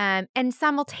 and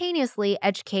simultaneously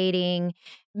educating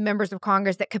members of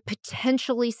Congress that could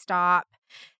potentially stop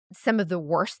some of the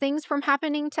worst things from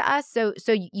happening to us. So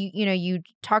you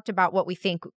talked about what we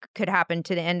think could happen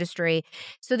to the industry.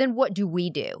 So then what do we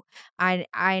do?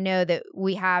 I know that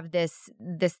we have this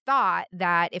thought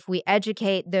that if we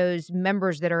educate those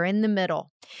members that are in the middle,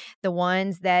 the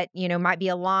ones that, might be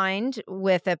aligned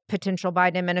with a potential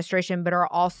Biden administration, but are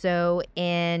also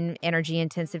in energy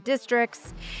intensive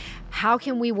districts, how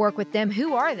can we work with them?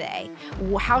 Who are they?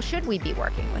 How should we be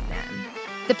working with them?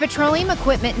 The Petroleum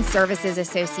Equipment and Services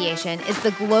Association is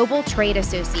the global trade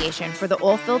association for the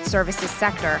oilfield services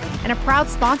sector and a proud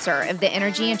sponsor of the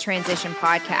Energy and Transition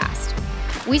podcast.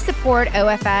 We support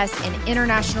OFS in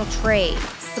international trade,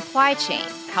 supply chain,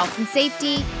 health and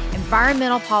safety,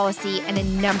 environmental policy, and a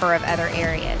number of other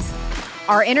areas.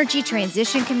 Our Energy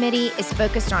Transition Committee is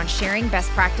focused on sharing best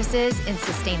practices in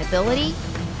sustainability,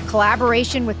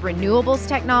 collaboration with renewables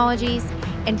technologies,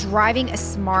 and driving a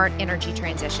smart energy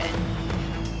transition.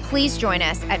 Please join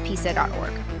us at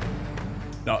PISA.org.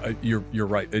 No, you're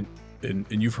right. And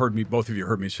you've heard me, both of you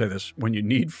heard me say this. When you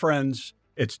need friends,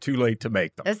 it's too late to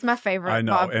make them. That's my favorite. I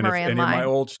know. Bob And if Moran any line. of my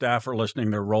old staff are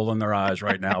listening, they're rolling their eyes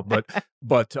right now.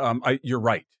 But you're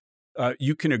right.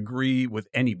 You can agree with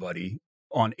anybody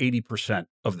on 80%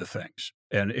 of the things.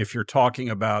 And if you're talking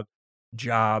about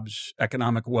jobs,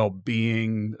 economic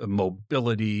well-being,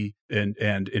 mobility, and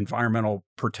environmental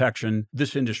protection,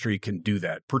 this industry can do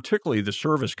that, particularly the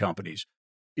service companies.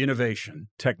 Innovation,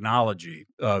 technology,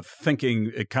 thinking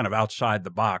kind of outside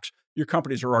the box. Your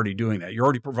companies are already doing that. You're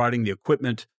already providing the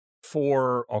equipment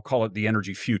for, I'll call it the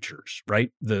energy futures,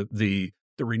 right? The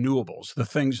renewables, the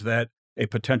things that a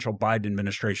potential Biden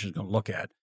administration is going to look at.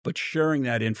 But sharing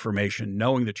that information,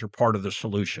 knowing that you're part of the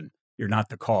solution, you're not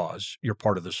the cause, you're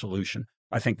part of the solution.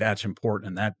 I think that's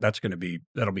important, and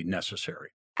that'll be necessary.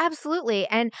 Absolutely.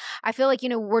 And I feel like,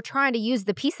 we're trying to use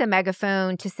the PISA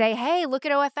megaphone to say, hey, look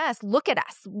at OFS, look at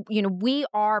us. We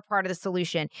are part of the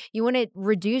solution. You want to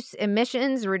reduce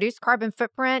emissions, reduce carbon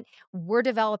footprint. We're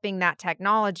developing that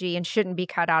technology and shouldn't be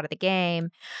cut out of the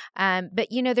game. But,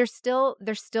 there's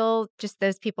still just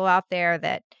those people out there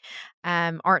that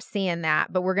aren't seeing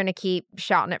that, but we're going to keep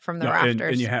shouting it from the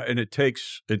rafters. And it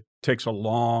takes a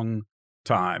long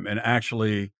time. And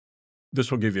actually, this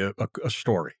will give you a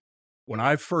story. When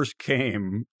I first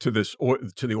came to the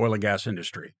oil and gas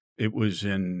industry, it was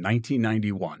in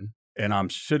 1991, and I'm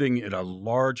sitting at a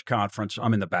large conference.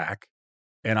 I'm in the back,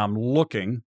 and I'm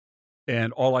looking,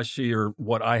 and all I see are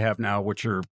what I have now, which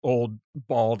are old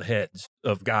bald heads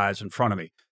of guys in front of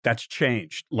me. That's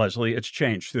changed, Leslie. It's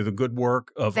changed through the good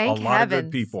work of a lot of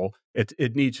good people.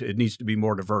 It needs to be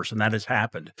more diverse, and that has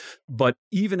happened. But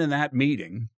even in that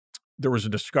meeting, there was a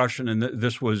discussion, and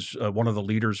this was one of the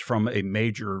leaders from a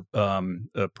major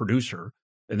producer,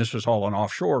 and this was all on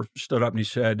offshore, stood up and he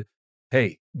said,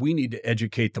 hey, we need to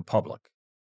educate the public.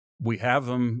 We have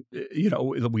them,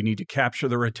 we need to capture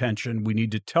their attention. We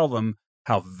need to tell them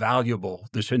how valuable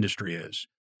this industry is.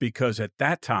 Because at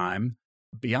that time,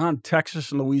 beyond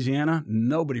Texas and Louisiana,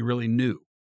 nobody really knew.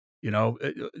 And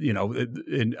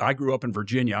I grew up in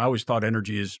Virginia. I always thought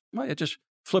energy is, it just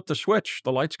flip the switch,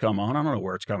 the lights come on. I don't know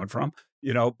where it's coming from,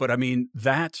 but I mean,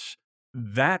 that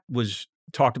was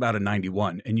talked about in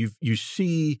 91. And you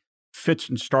see fits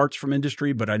and starts from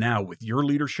industry, but now with your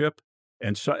leadership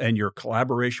and your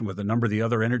collaboration with a number of the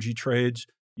other energy trades,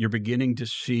 you're beginning to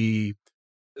see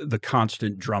the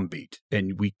constant drumbeat,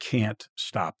 and we can't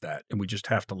stop that. And we just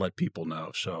have to let people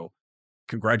know. So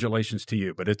congratulations to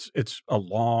you, but it's a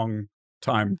long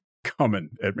time coming.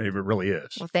 It really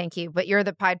is. Well, thank you. But you're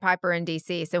the Pied Piper in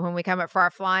DC. So when we come up for our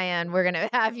fly-in, we're going to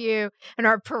have you in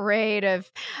our parade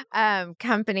of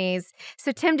companies.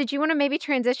 So Tim, did you want to maybe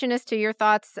transition us to your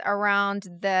thoughts around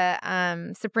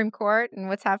the Supreme Court and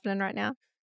what's happening right now?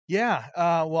 Yeah.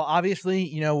 Well,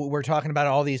 obviously, we're talking about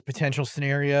all these potential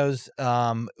scenarios.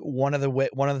 One of the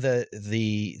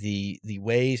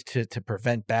ways to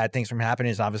prevent bad things from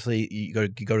happening is obviously you go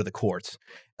to the courts.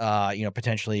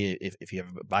 Potentially if you have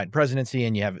a Biden presidency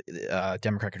and you have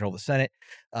Democrat control of the Senate.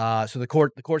 So the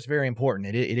court's very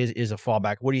important. It is a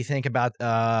fallback. What do you think about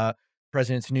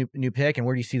president's new pick, and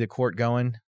where do you see the court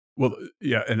going? Well,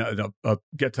 yeah, and I'll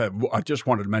get to that. I just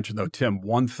wanted to mention though, Tim,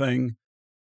 one thing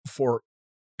for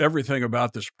everything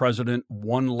about this president,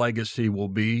 one legacy will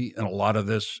be, and a lot of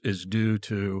this is due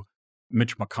to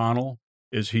Mitch McConnell,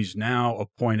 is he's now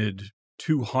appointed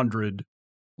 200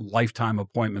 lifetime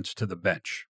appointments to the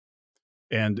bench.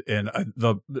 And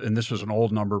this is an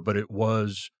old number, but it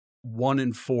was 1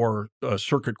 in 4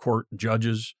 circuit court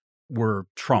judges were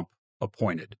Trump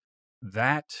appointed.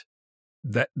 That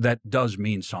does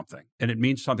mean something. And it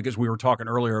means something because we were talking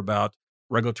earlier about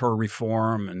regulatory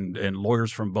reform and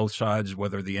lawyers from both sides,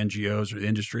 whether the NGOs or the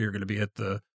industry are going to be at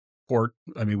the court.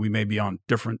 I mean, we may be on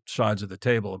different sides of the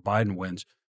table if Biden wins,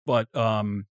 but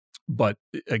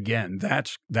again,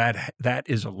 that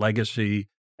is a legacy,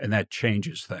 and that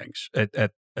changes things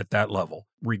at that level.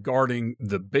 Regarding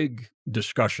the big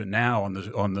discussion now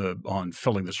on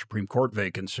filling the Supreme Court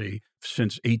vacancy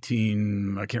since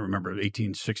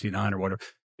 1869 or whatever,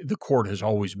 the court has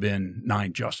always been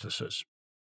 9 justices.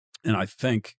 And I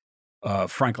think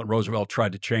Franklin Roosevelt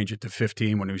tried to change it to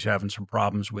 15 when he was having some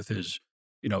problems with his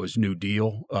New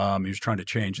Deal. He was trying to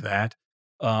change that.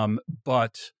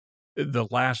 But the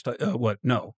last, Pete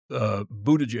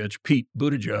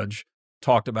Buttigieg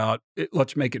talked about,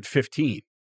 let's make it 15.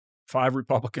 5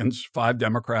 Republicans, 5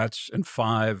 Democrats, and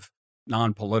 5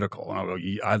 non-political. And I go,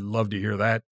 I'd love to hear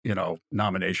that,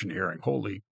 nomination hearing.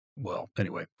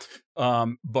 Anyway.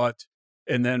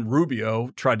 And then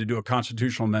Rubio tried to do a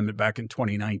constitutional amendment back in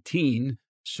 2019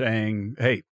 saying,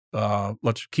 hey,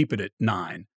 let's keep it at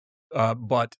 9.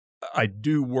 But I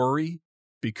do worry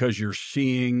because you're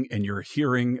seeing and you're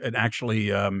hearing, and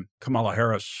actually Kamala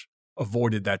Harris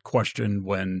avoided that question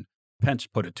when Pence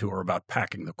put it to her about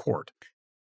packing the court.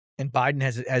 And Biden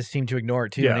has seemed to ignore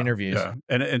it too in interviews. Yeah.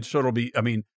 And so it'll be,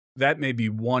 that may be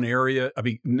one area.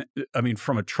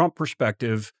 From a Trump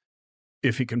perspective,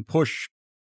 if he can push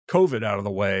COVID out of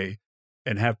the way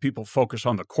and have people focus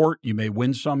on the court, you may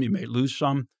win some, you may lose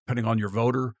some, depending on your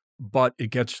voter, but it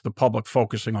gets the public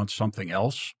focusing on something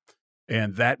else.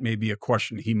 And that may be a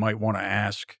question he might want to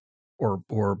ask or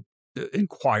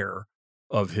inquire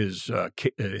of his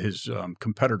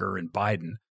competitor in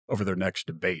Biden over their next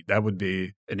debate. That would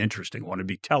be an interesting one. It'd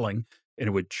be telling, and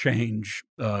it would change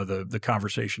the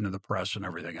conversation in the press and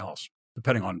everything else,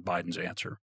 depending on Biden's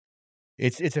answer.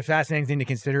 It's a fascinating thing to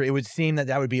consider. It would seem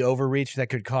that would be overreach that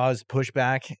could cause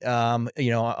pushback, on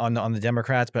the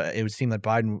Democrats. But it would seem that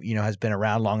Biden, has been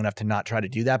around long enough to not try to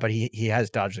do that. But he has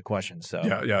dodged the question. So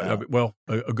Well,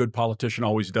 a good politician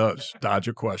always does dodge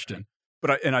a question.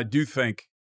 But I do think,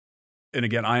 and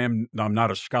again, I'm not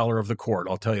a scholar of the court,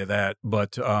 I'll tell you that.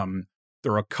 But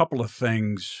there are a couple of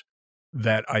things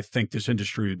that I think this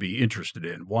industry would be interested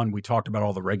in. One, we talked about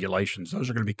all the regulations; those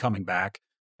are going to be coming back.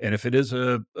 And if it is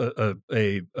a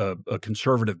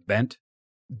conservative bent,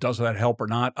 does that help or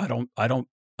not? I don't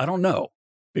know,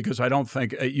 because I don't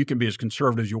think you can be as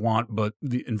conservative as you want, but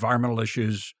the environmental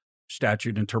issues,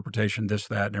 statute interpretation, this,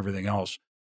 that, and everything else,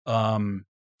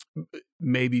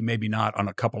 maybe not on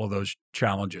a couple of those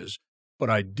challenges.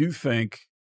 But I do think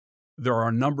there are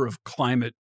a number of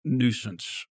climate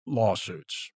nuisance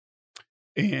lawsuits,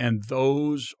 and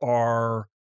those are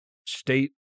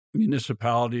state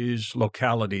municipalities,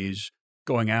 localities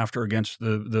going after against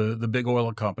the big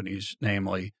oil companies,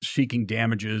 namely seeking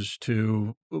damages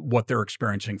to what they're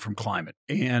experiencing from climate.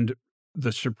 And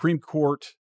the Supreme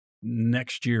Court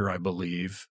next year, I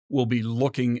believe, will be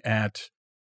looking at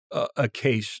a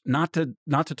case, not to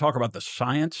talk about the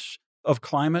science of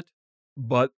climate,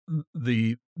 but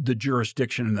the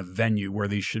jurisdiction and the venue where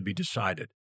these should be decided.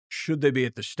 Should they be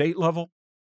at the state level,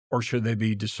 or should they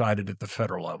be decided at the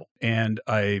federal level? And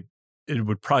it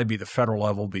would probably be the federal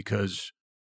level because,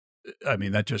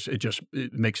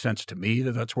 it makes sense to me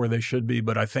that that's where they should be.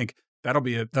 But I think that'll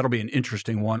be an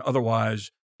interesting one.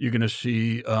 Otherwise, you're going to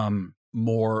see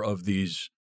more of these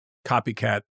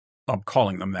copycat. I'm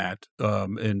calling them that,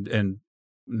 and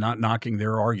not knocking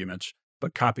their arguments,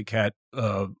 but copycat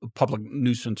public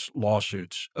nuisance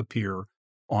lawsuits appear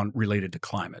related to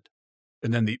climate.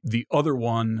 And then the other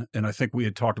one, and I think we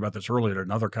had talked about this earlier in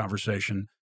another conversation,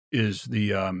 is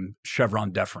the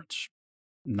Chevron deference.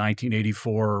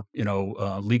 1984,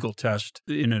 legal test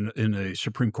in a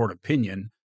Supreme Court opinion,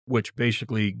 which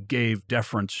basically gave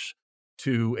deference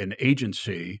to an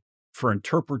agency for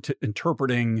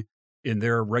interpreting in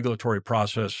their regulatory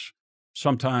process.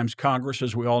 Sometimes Congress,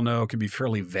 as we all know, can be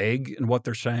fairly vague in what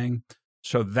they're saying.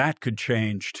 So that could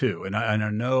change too. And I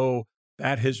know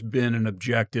that has been an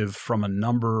objective from a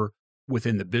number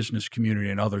within the business community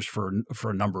and others for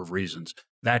a number of reasons.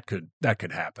 That could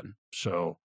happen.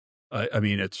 So,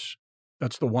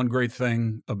 that's the one great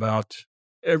thing about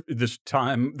this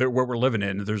time where we're living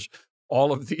in. There's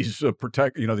all of these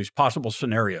these possible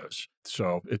scenarios.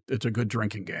 So it's a good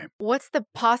drinking game. What's the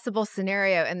possible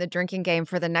scenario in the drinking game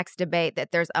for the next debate,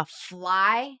 that there's a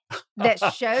fly that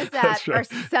shows up or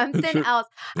something else?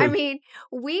 I mean,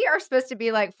 we are supposed to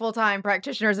be like full-time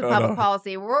practitioners of public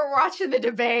policy. We're watching the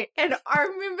debate, and I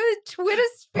remember the Twitter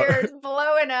sphere is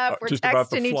blowing up. We're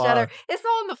texting each other. It's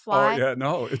all on the fly. Oh, yeah,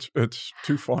 no, it's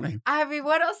too funny. I mean,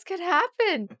 what else could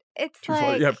happen? It's too like...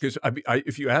 funny. Yeah, because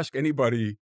if you ask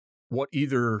anybody what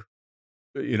either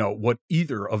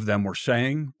of them were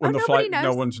saying when the fly, knows.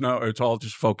 no one's know. It's all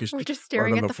just focused. We're just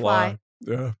staring right at the fly.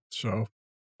 Yeah. So,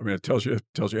 it tells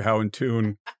you how in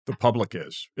tune the public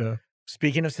is. Yeah.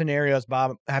 Speaking of scenarios,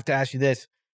 Bob, I have to ask you this.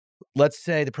 Let's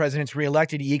say the president's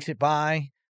reelected, he ekes it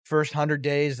by first 100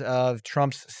 days of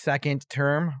Trump's second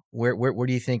term. Where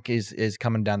do you think is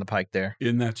coming down the pike there?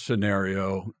 In that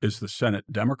scenario, is the Senate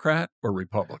Democrat or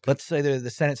Republican? Let's say the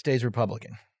Senate stays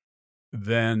Republican.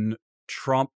 Then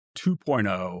Trump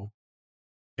 2.0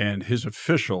 and his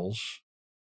officials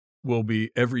will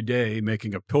be every day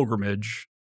making a pilgrimage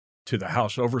to the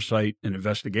House Oversight and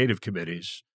Investigative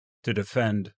Committees to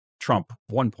defend Trump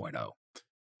 1.0.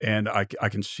 And I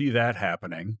can see that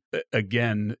happening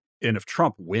again. And if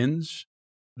Trump wins,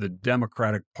 the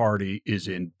Democratic Party is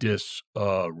in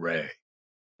disarray.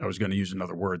 I was going to use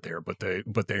another word there, but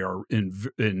they are in,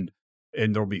 and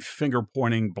there'll be finger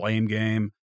pointing, blame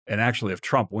game. And actually, if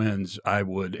Trump wins, I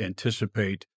would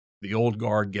anticipate the old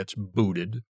guard gets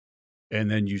booted. And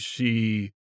then you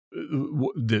see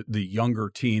the younger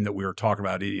team that we were talking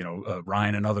about,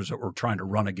 Ryan and others that were trying to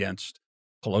run against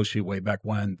Pelosi way back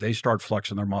when, they start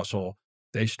flexing their muscle.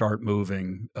 They start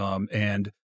moving.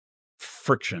 And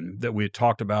friction that we had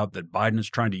talked about that Biden is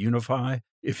trying to unify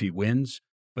if he wins.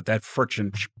 But that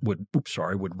friction would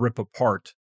rip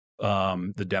apart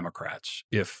the Democrats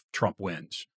if Trump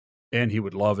wins. And he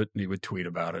would love it, and he would tweet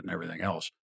about it and everything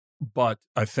else. But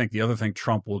I think the other thing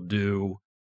Trump will do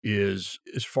is,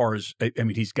 as far as,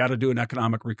 he's got to do an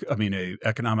economic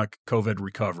COVID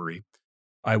recovery.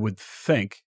 I would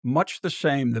think much the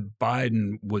same that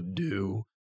Biden would do.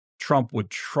 Trump would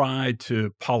try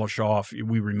to polish off.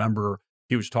 We remember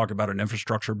he was talking about an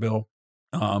infrastructure bill,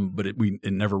 but it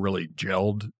never really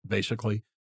gelled, basically.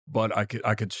 But I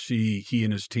could see he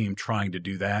and his team trying to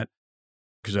do that,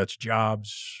 because that's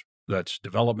jobs. That's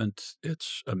development.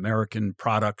 It's American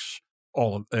products.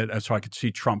 All of it. So I could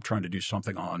see Trump trying to do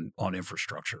something on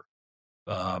infrastructure.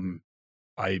 And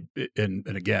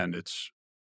again, it's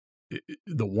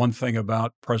the one thing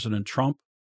about President Trump.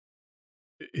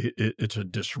 It's a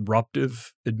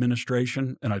disruptive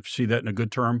administration, and I see that in a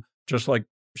good term. Just like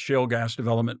shale gas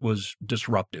development was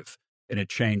disruptive, and it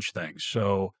changed things.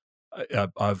 So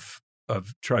I've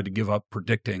tried to give up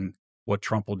predicting what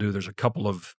Trump will do. There's a couple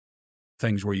of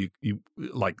things where you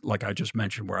like I just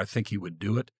mentioned, where I think he would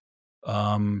do it.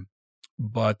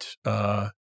 But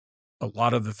a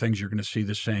lot of the things you're going to see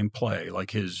the same play,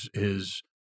 like the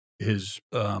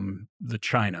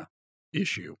China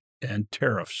issue and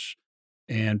tariffs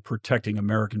and protecting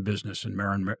American business and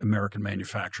American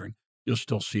manufacturing. You'll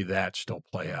still see that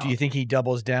play out. Do you think he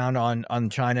doubles down on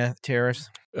China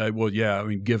tariffs? Well, yeah.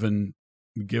 Given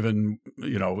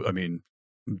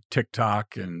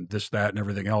TikTok and this, that, and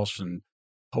everything else, and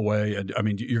Huawei,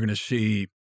 and you're going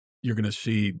to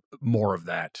see more of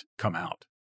that come out.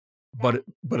 But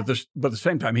at the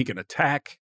same time, he can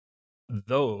attack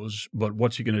those. But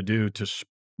what's he going to do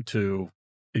to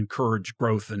encourage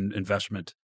growth and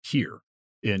investment here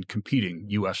in competing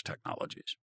U.S.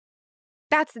 technologies?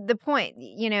 that's the point,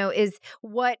 is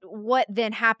what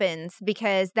then happens,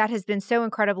 because that has been so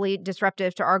incredibly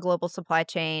disruptive to our global supply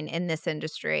chain in this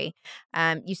industry.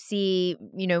 You see,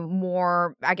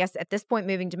 more, I guess, at this point,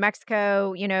 moving to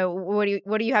Mexico.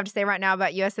 What do you have to say right now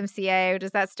about USMCA?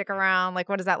 Does that stick around? Like,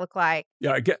 what does that look like?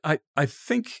 Yeah, I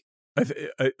think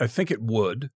it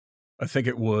would. I think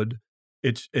it would.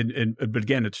 But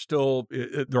again, it's still,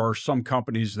 there are some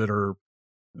companies that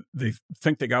they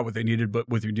think they got what they needed, but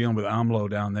with you're dealing with AMLO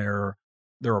down there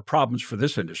are problems for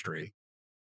this industry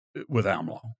with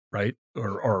AMLO, right?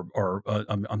 Or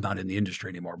I'm not in the industry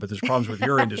anymore, but there's problems with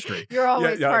your industry. You're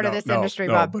always part of this industry,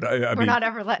 Bob. But we're mean, not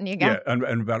ever letting you go. Yeah,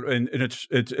 and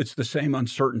it's the same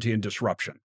uncertainty and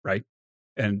disruption, right?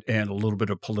 And a little bit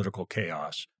of political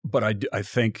chaos. But I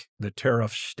think the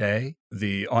tariffs stay.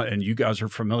 And you guys are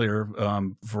familiar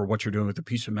for what you're doing with the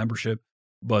piece of membership.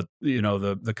 But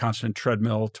the constant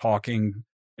treadmill, talking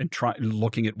and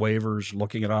looking at waivers,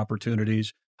 looking at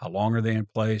opportunities. How long are they in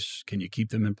place? Can you keep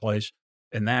them in place?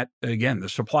 And that, again, the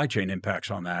supply chain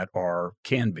impacts on that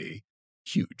can be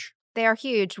huge. They are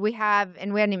huge. We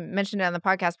hadn't even mentioned it on the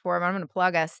podcast before, but I'm going to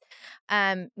plug us.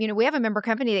 We have a member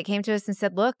company that came to us and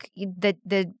said, look,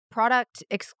 the product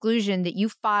exclusion that you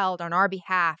filed on our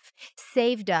behalf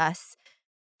saved us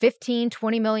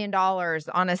 $15-20 million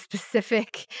on a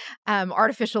specific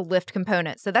artificial lift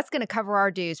component. So that's going to cover our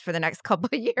dues for the next couple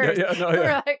of years.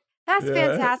 We're like, that's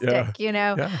fantastic,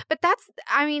 Yeah. But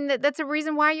that's a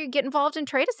reason why you get involved in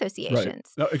trade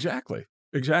associations. Right. No, exactly.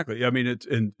 I mean, it's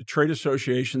in trade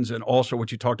associations, and also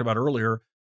what you talked about earlier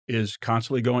is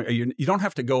constantly going. You don't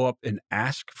have to go up and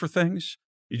ask for things.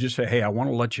 You just say, hey, I want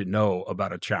to let you know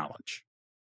about a challenge.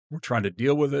 We're trying to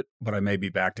deal with it, but I may be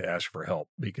back to ask for help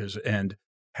and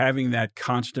having that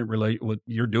constant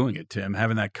you're doing it, Tim,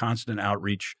 having that constant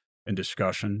outreach and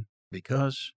discussion,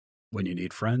 because when you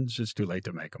need friends, it's too late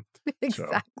to make them.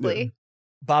 Exactly. So, yeah.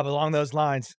 Bob, along those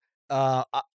lines, I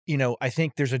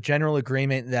think there's a general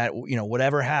agreement that,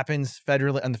 whatever happens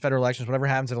federally on the federal elections, whatever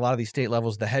happens at a lot of these state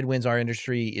levels, the headwinds our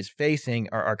industry is facing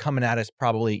are coming at us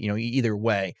probably, either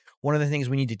way. One of the things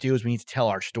we need to do is we need to tell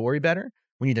our story better.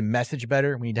 We need to message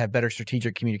better. We need to have better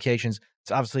strategic communications.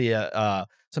 It's obviously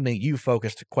something you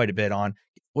focused quite a bit on.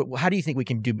 How do you think we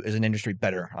can do as an industry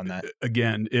better on that?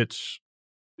 Again, it's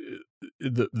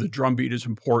the drumbeat is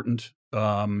important.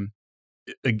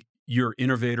 Your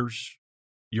innovators,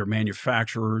 your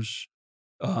manufacturers,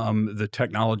 the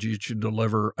technology that you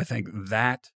deliver, I think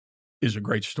that is a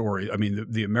great story. I mean,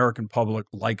 the American public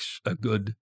likes a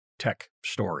good tech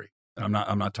story. And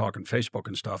I'm not talking Facebook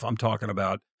and stuff. I'm talking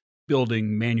about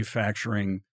building,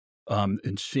 manufacturing,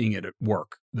 and seeing it at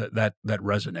work. That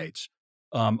resonates.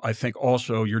 I think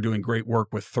also you're doing great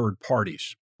work with third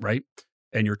parties, right?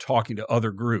 And you're talking to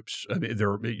other groups. I mean,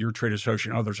 your trade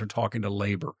association, others are talking to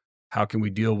labor. How can we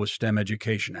deal with STEM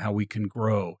education? How we can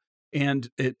grow? And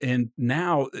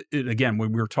now, again,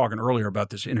 when we were talking earlier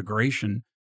about this integration,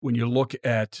 when you look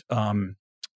at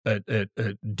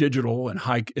digital and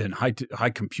high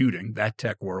computing, that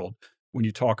tech world, when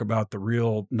you talk about the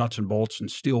real nuts and bolts and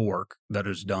steel work that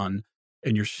is done,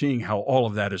 and you're seeing how all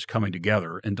of that is coming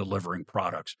together and delivering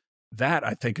products, that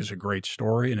I think is a great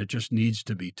story, and it just needs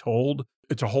to be told.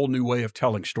 It's a whole new way of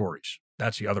telling stories.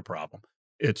 That's the other problem.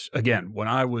 It's, again, when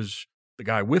I was the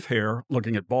guy with hair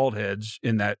looking at bald heads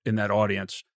in that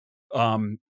audience,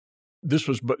 this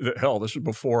was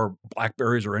before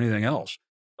BlackBerries or anything else.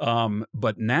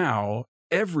 But now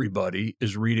everybody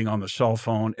is reading on the cell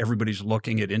phone. Everybody's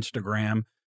looking at Instagram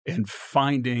and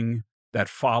finding that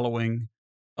following,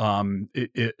 getting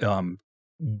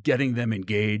them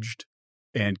engaged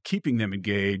and keeping them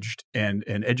engaged and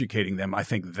educating them. I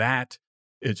think that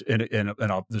is,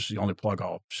 this is the only plug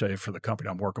I'll say for the company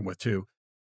I'm working with too.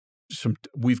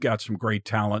 We've got some great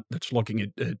talent that's looking at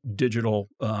digital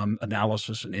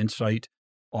analysis and insight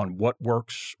on what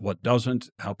works, what doesn't,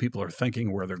 how people are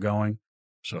thinking, where they're going.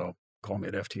 So call me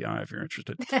at FTI if you're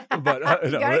interested. But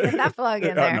you gotta get that plug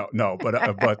in there.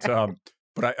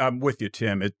 But I'm with you,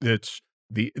 Tim. It's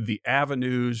the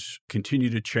avenues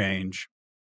continue to change,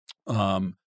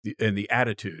 and the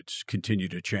attitudes continue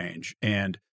to change,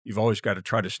 and you've always got to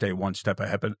try to stay one step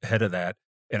ahead of that.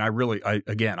 And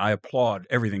I applaud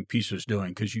everything PISA is doing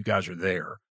because you guys are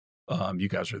there.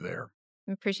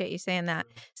 I appreciate you saying that.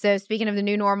 So speaking of the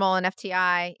new normal and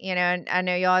FTI, and I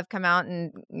know y'all have come out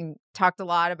and talked a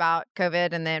lot about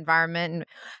COVID and the environment and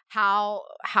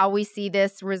how we see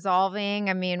this resolving.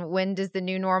 I mean, when does the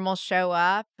new normal show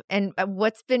up? And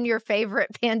what's been your favorite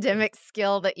pandemic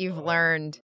skill that you've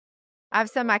learned? I have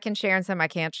some I can share and some I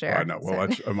can't share. I know. Well,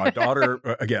 that's, my daughter,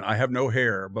 again, I have no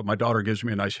hair, but my daughter gives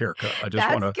me a nice haircut. I just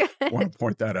want to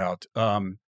point that out.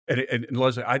 And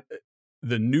Leslie,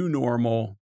 the new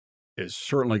normal is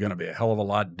certainly going to be a hell of a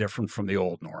lot different from the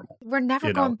old normal. We're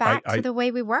never going back to the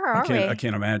way we were, are we? I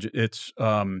can't imagine. It's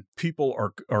people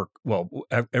are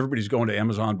everybody's going to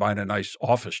Amazon buying a nice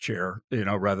office chair,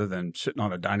 rather than sitting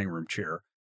on a dining room chair,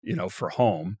 for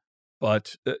home.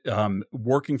 But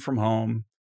working from home,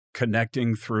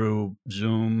 connecting through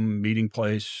Zoom, Meeting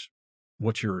Place.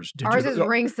 What's yours? Ours is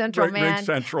Ring Central, man. Ring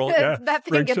Central, yeah. That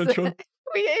thing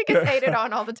it gets hated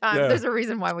on all the time. Yeah. There's a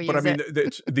reason why we use it. But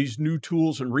it's these new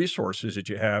tools and resources that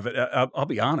you have. I'll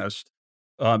be honest,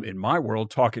 in my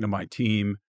world, talking to my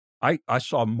team, I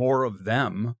saw more of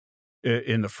them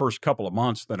in the first couple of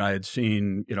months than I had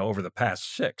seen, over the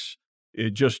past 6.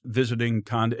 Just visiting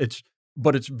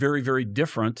but it's very, very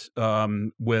different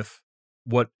with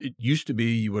what it used to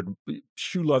be. You would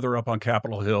shoe leather up on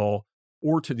Capitol Hill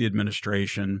or to the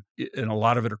administration, and a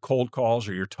lot of it are cold calls,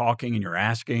 or you're talking and you're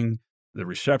asking the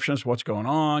receptionist what's going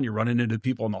on. You're running into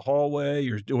people in the hallway.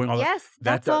 You're doing all that. Yes,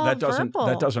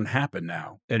 that doesn't happen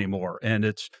now anymore. And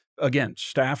it's, again,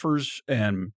 staffers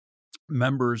and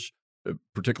members,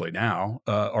 particularly now,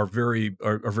 are very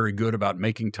good about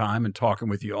making time and talking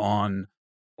with you on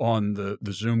the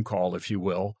Zoom call, if you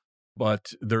will.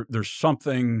 But there's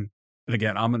something, and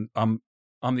again,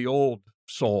 I'm the old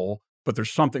soul, but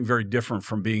there's something very different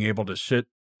from being able to sit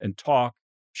and talk,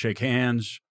 shake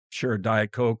hands, share a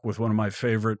Diet Coke with one of my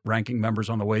favorite ranking members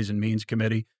on the Ways and Means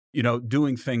Committee,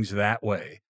 doing things that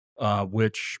way,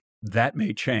 which that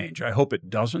may change. I hope it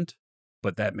doesn't,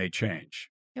 but that may change.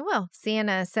 It will. Seeing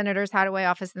a senator's hideaway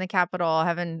office in the Capitol,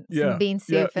 having some bean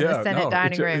soup in the Senate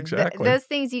dining room. Exactly. Those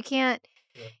things you can't,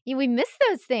 we miss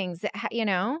those things,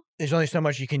 There's only so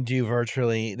much you can do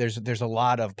virtually. There's a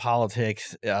lot of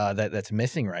politics that's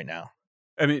missing right now.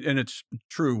 I mean, and it's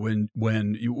true when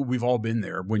we've all been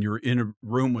there, when you're in a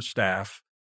room with staff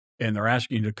and they're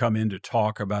asking you to come in to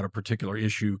talk about a particular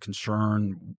issue,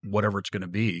 concern, whatever it's going to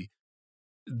be,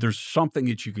 there's something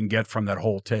that you can get from that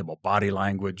whole table. Body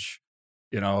language,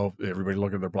 everybody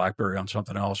looking at their BlackBerry on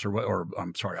something else, or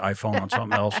I'm sorry, iPhone on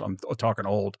something else. I'm talking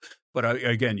old, but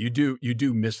again, you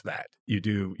do miss that. You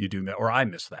do, or I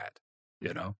miss that,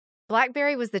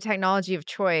 BlackBerry was the technology of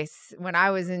choice when I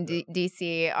was in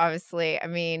DC, obviously. I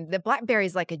mean, the BlackBerry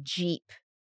is like a Jeep.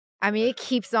 I mean, it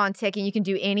keeps on ticking. You can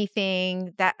do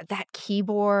anything. That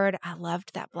keyboard, I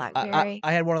loved that BlackBerry.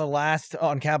 I had one of the last,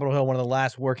 on Capitol Hill, one of the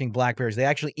last working BlackBerries. They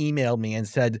actually emailed me and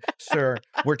said, "Sir,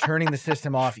 we're turning the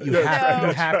system off. You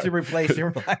have to replace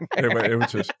your BlackBerry." It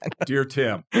was just, "Dear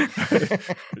Tim." Oh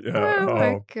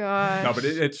my gosh. No, but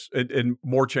and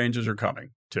more changes are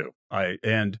coming too. I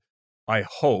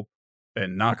hope,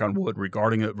 and knock on wood,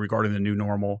 regarding the new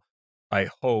normal, I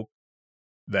hope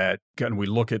that we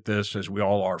look at this as we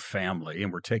all are family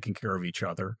and we're taking care of each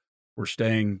other. We're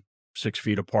staying 6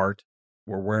 feet apart.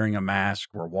 We're wearing a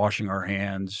mask. We're washing our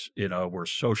hands. We're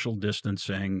social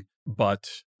distancing.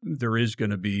 But there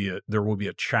will be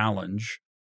a challenge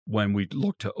when we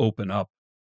look to open up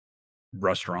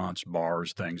restaurants,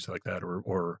 bars, things like that.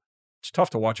 Or it's tough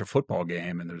to watch a football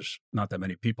game and there's not that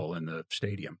many people in the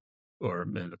stadium. Or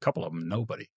a couple of them,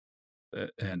 nobody.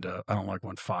 And I don't like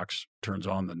when Fox turns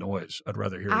on the noise. I'd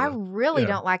rather hear I really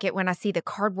don't like it when I see the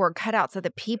cardboard cutouts of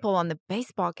the people on the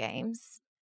baseball games.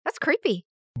 That's creepy.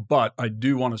 But I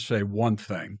do want to say one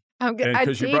thing. I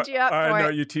teed you up for I know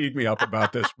you teed me up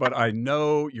about this, but I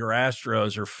know your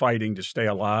Astros are fighting to stay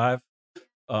alive.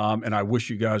 And I wish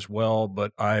you guys well,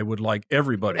 but I would like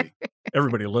everybody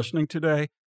listening today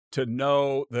to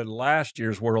know that last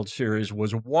year's World Series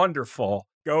was wonderful.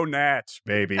 Go Nats,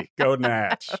 baby. Go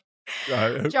Nats.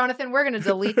 Jonathan, we're going to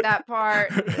delete that part.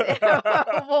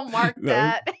 We'll mark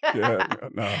that.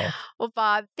 No. Well,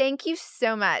 Bob, thank you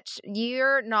so much.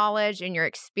 Your knowledge and your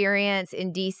experience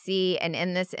in DC and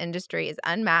in this industry is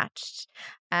unmatched.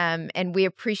 And we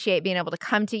appreciate being able to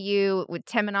come to you. With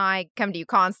Tim and I come to you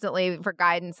constantly for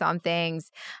guidance on things.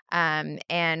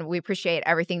 And we appreciate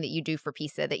everything that you do for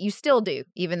PISA, that you still do,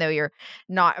 even though you're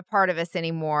not a part of us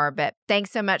anymore. But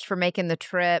thanks so much for making the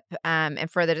trip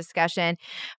and for the discussion.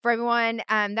 For everyone,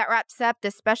 that wraps up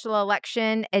the special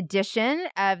election edition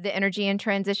of the Energy and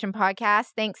Transition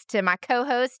podcast. Thanks to my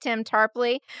co-host, Tim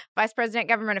Tarpley, Vice President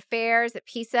Government Affairs at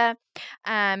PISA.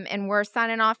 And we're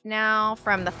signing off now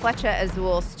from the Flecha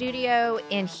Azul studio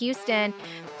in Houston.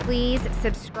 Please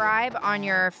subscribe on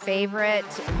your favorite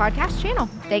podcast channel.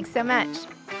 Thanks so much.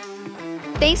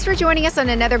 Thanks for joining us on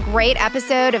another great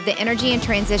episode of the Energy and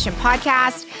Transition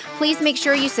podcast. Please make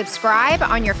sure you subscribe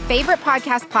on your favorite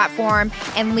podcast platform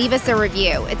and leave us a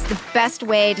review. It's the best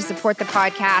way to support the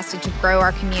podcast and to grow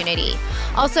our community.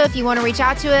 Also, if you want to reach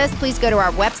out to us, please go to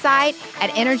our website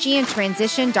at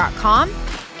energyandtransition.com.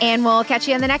 And we'll catch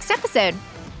you on the next episode.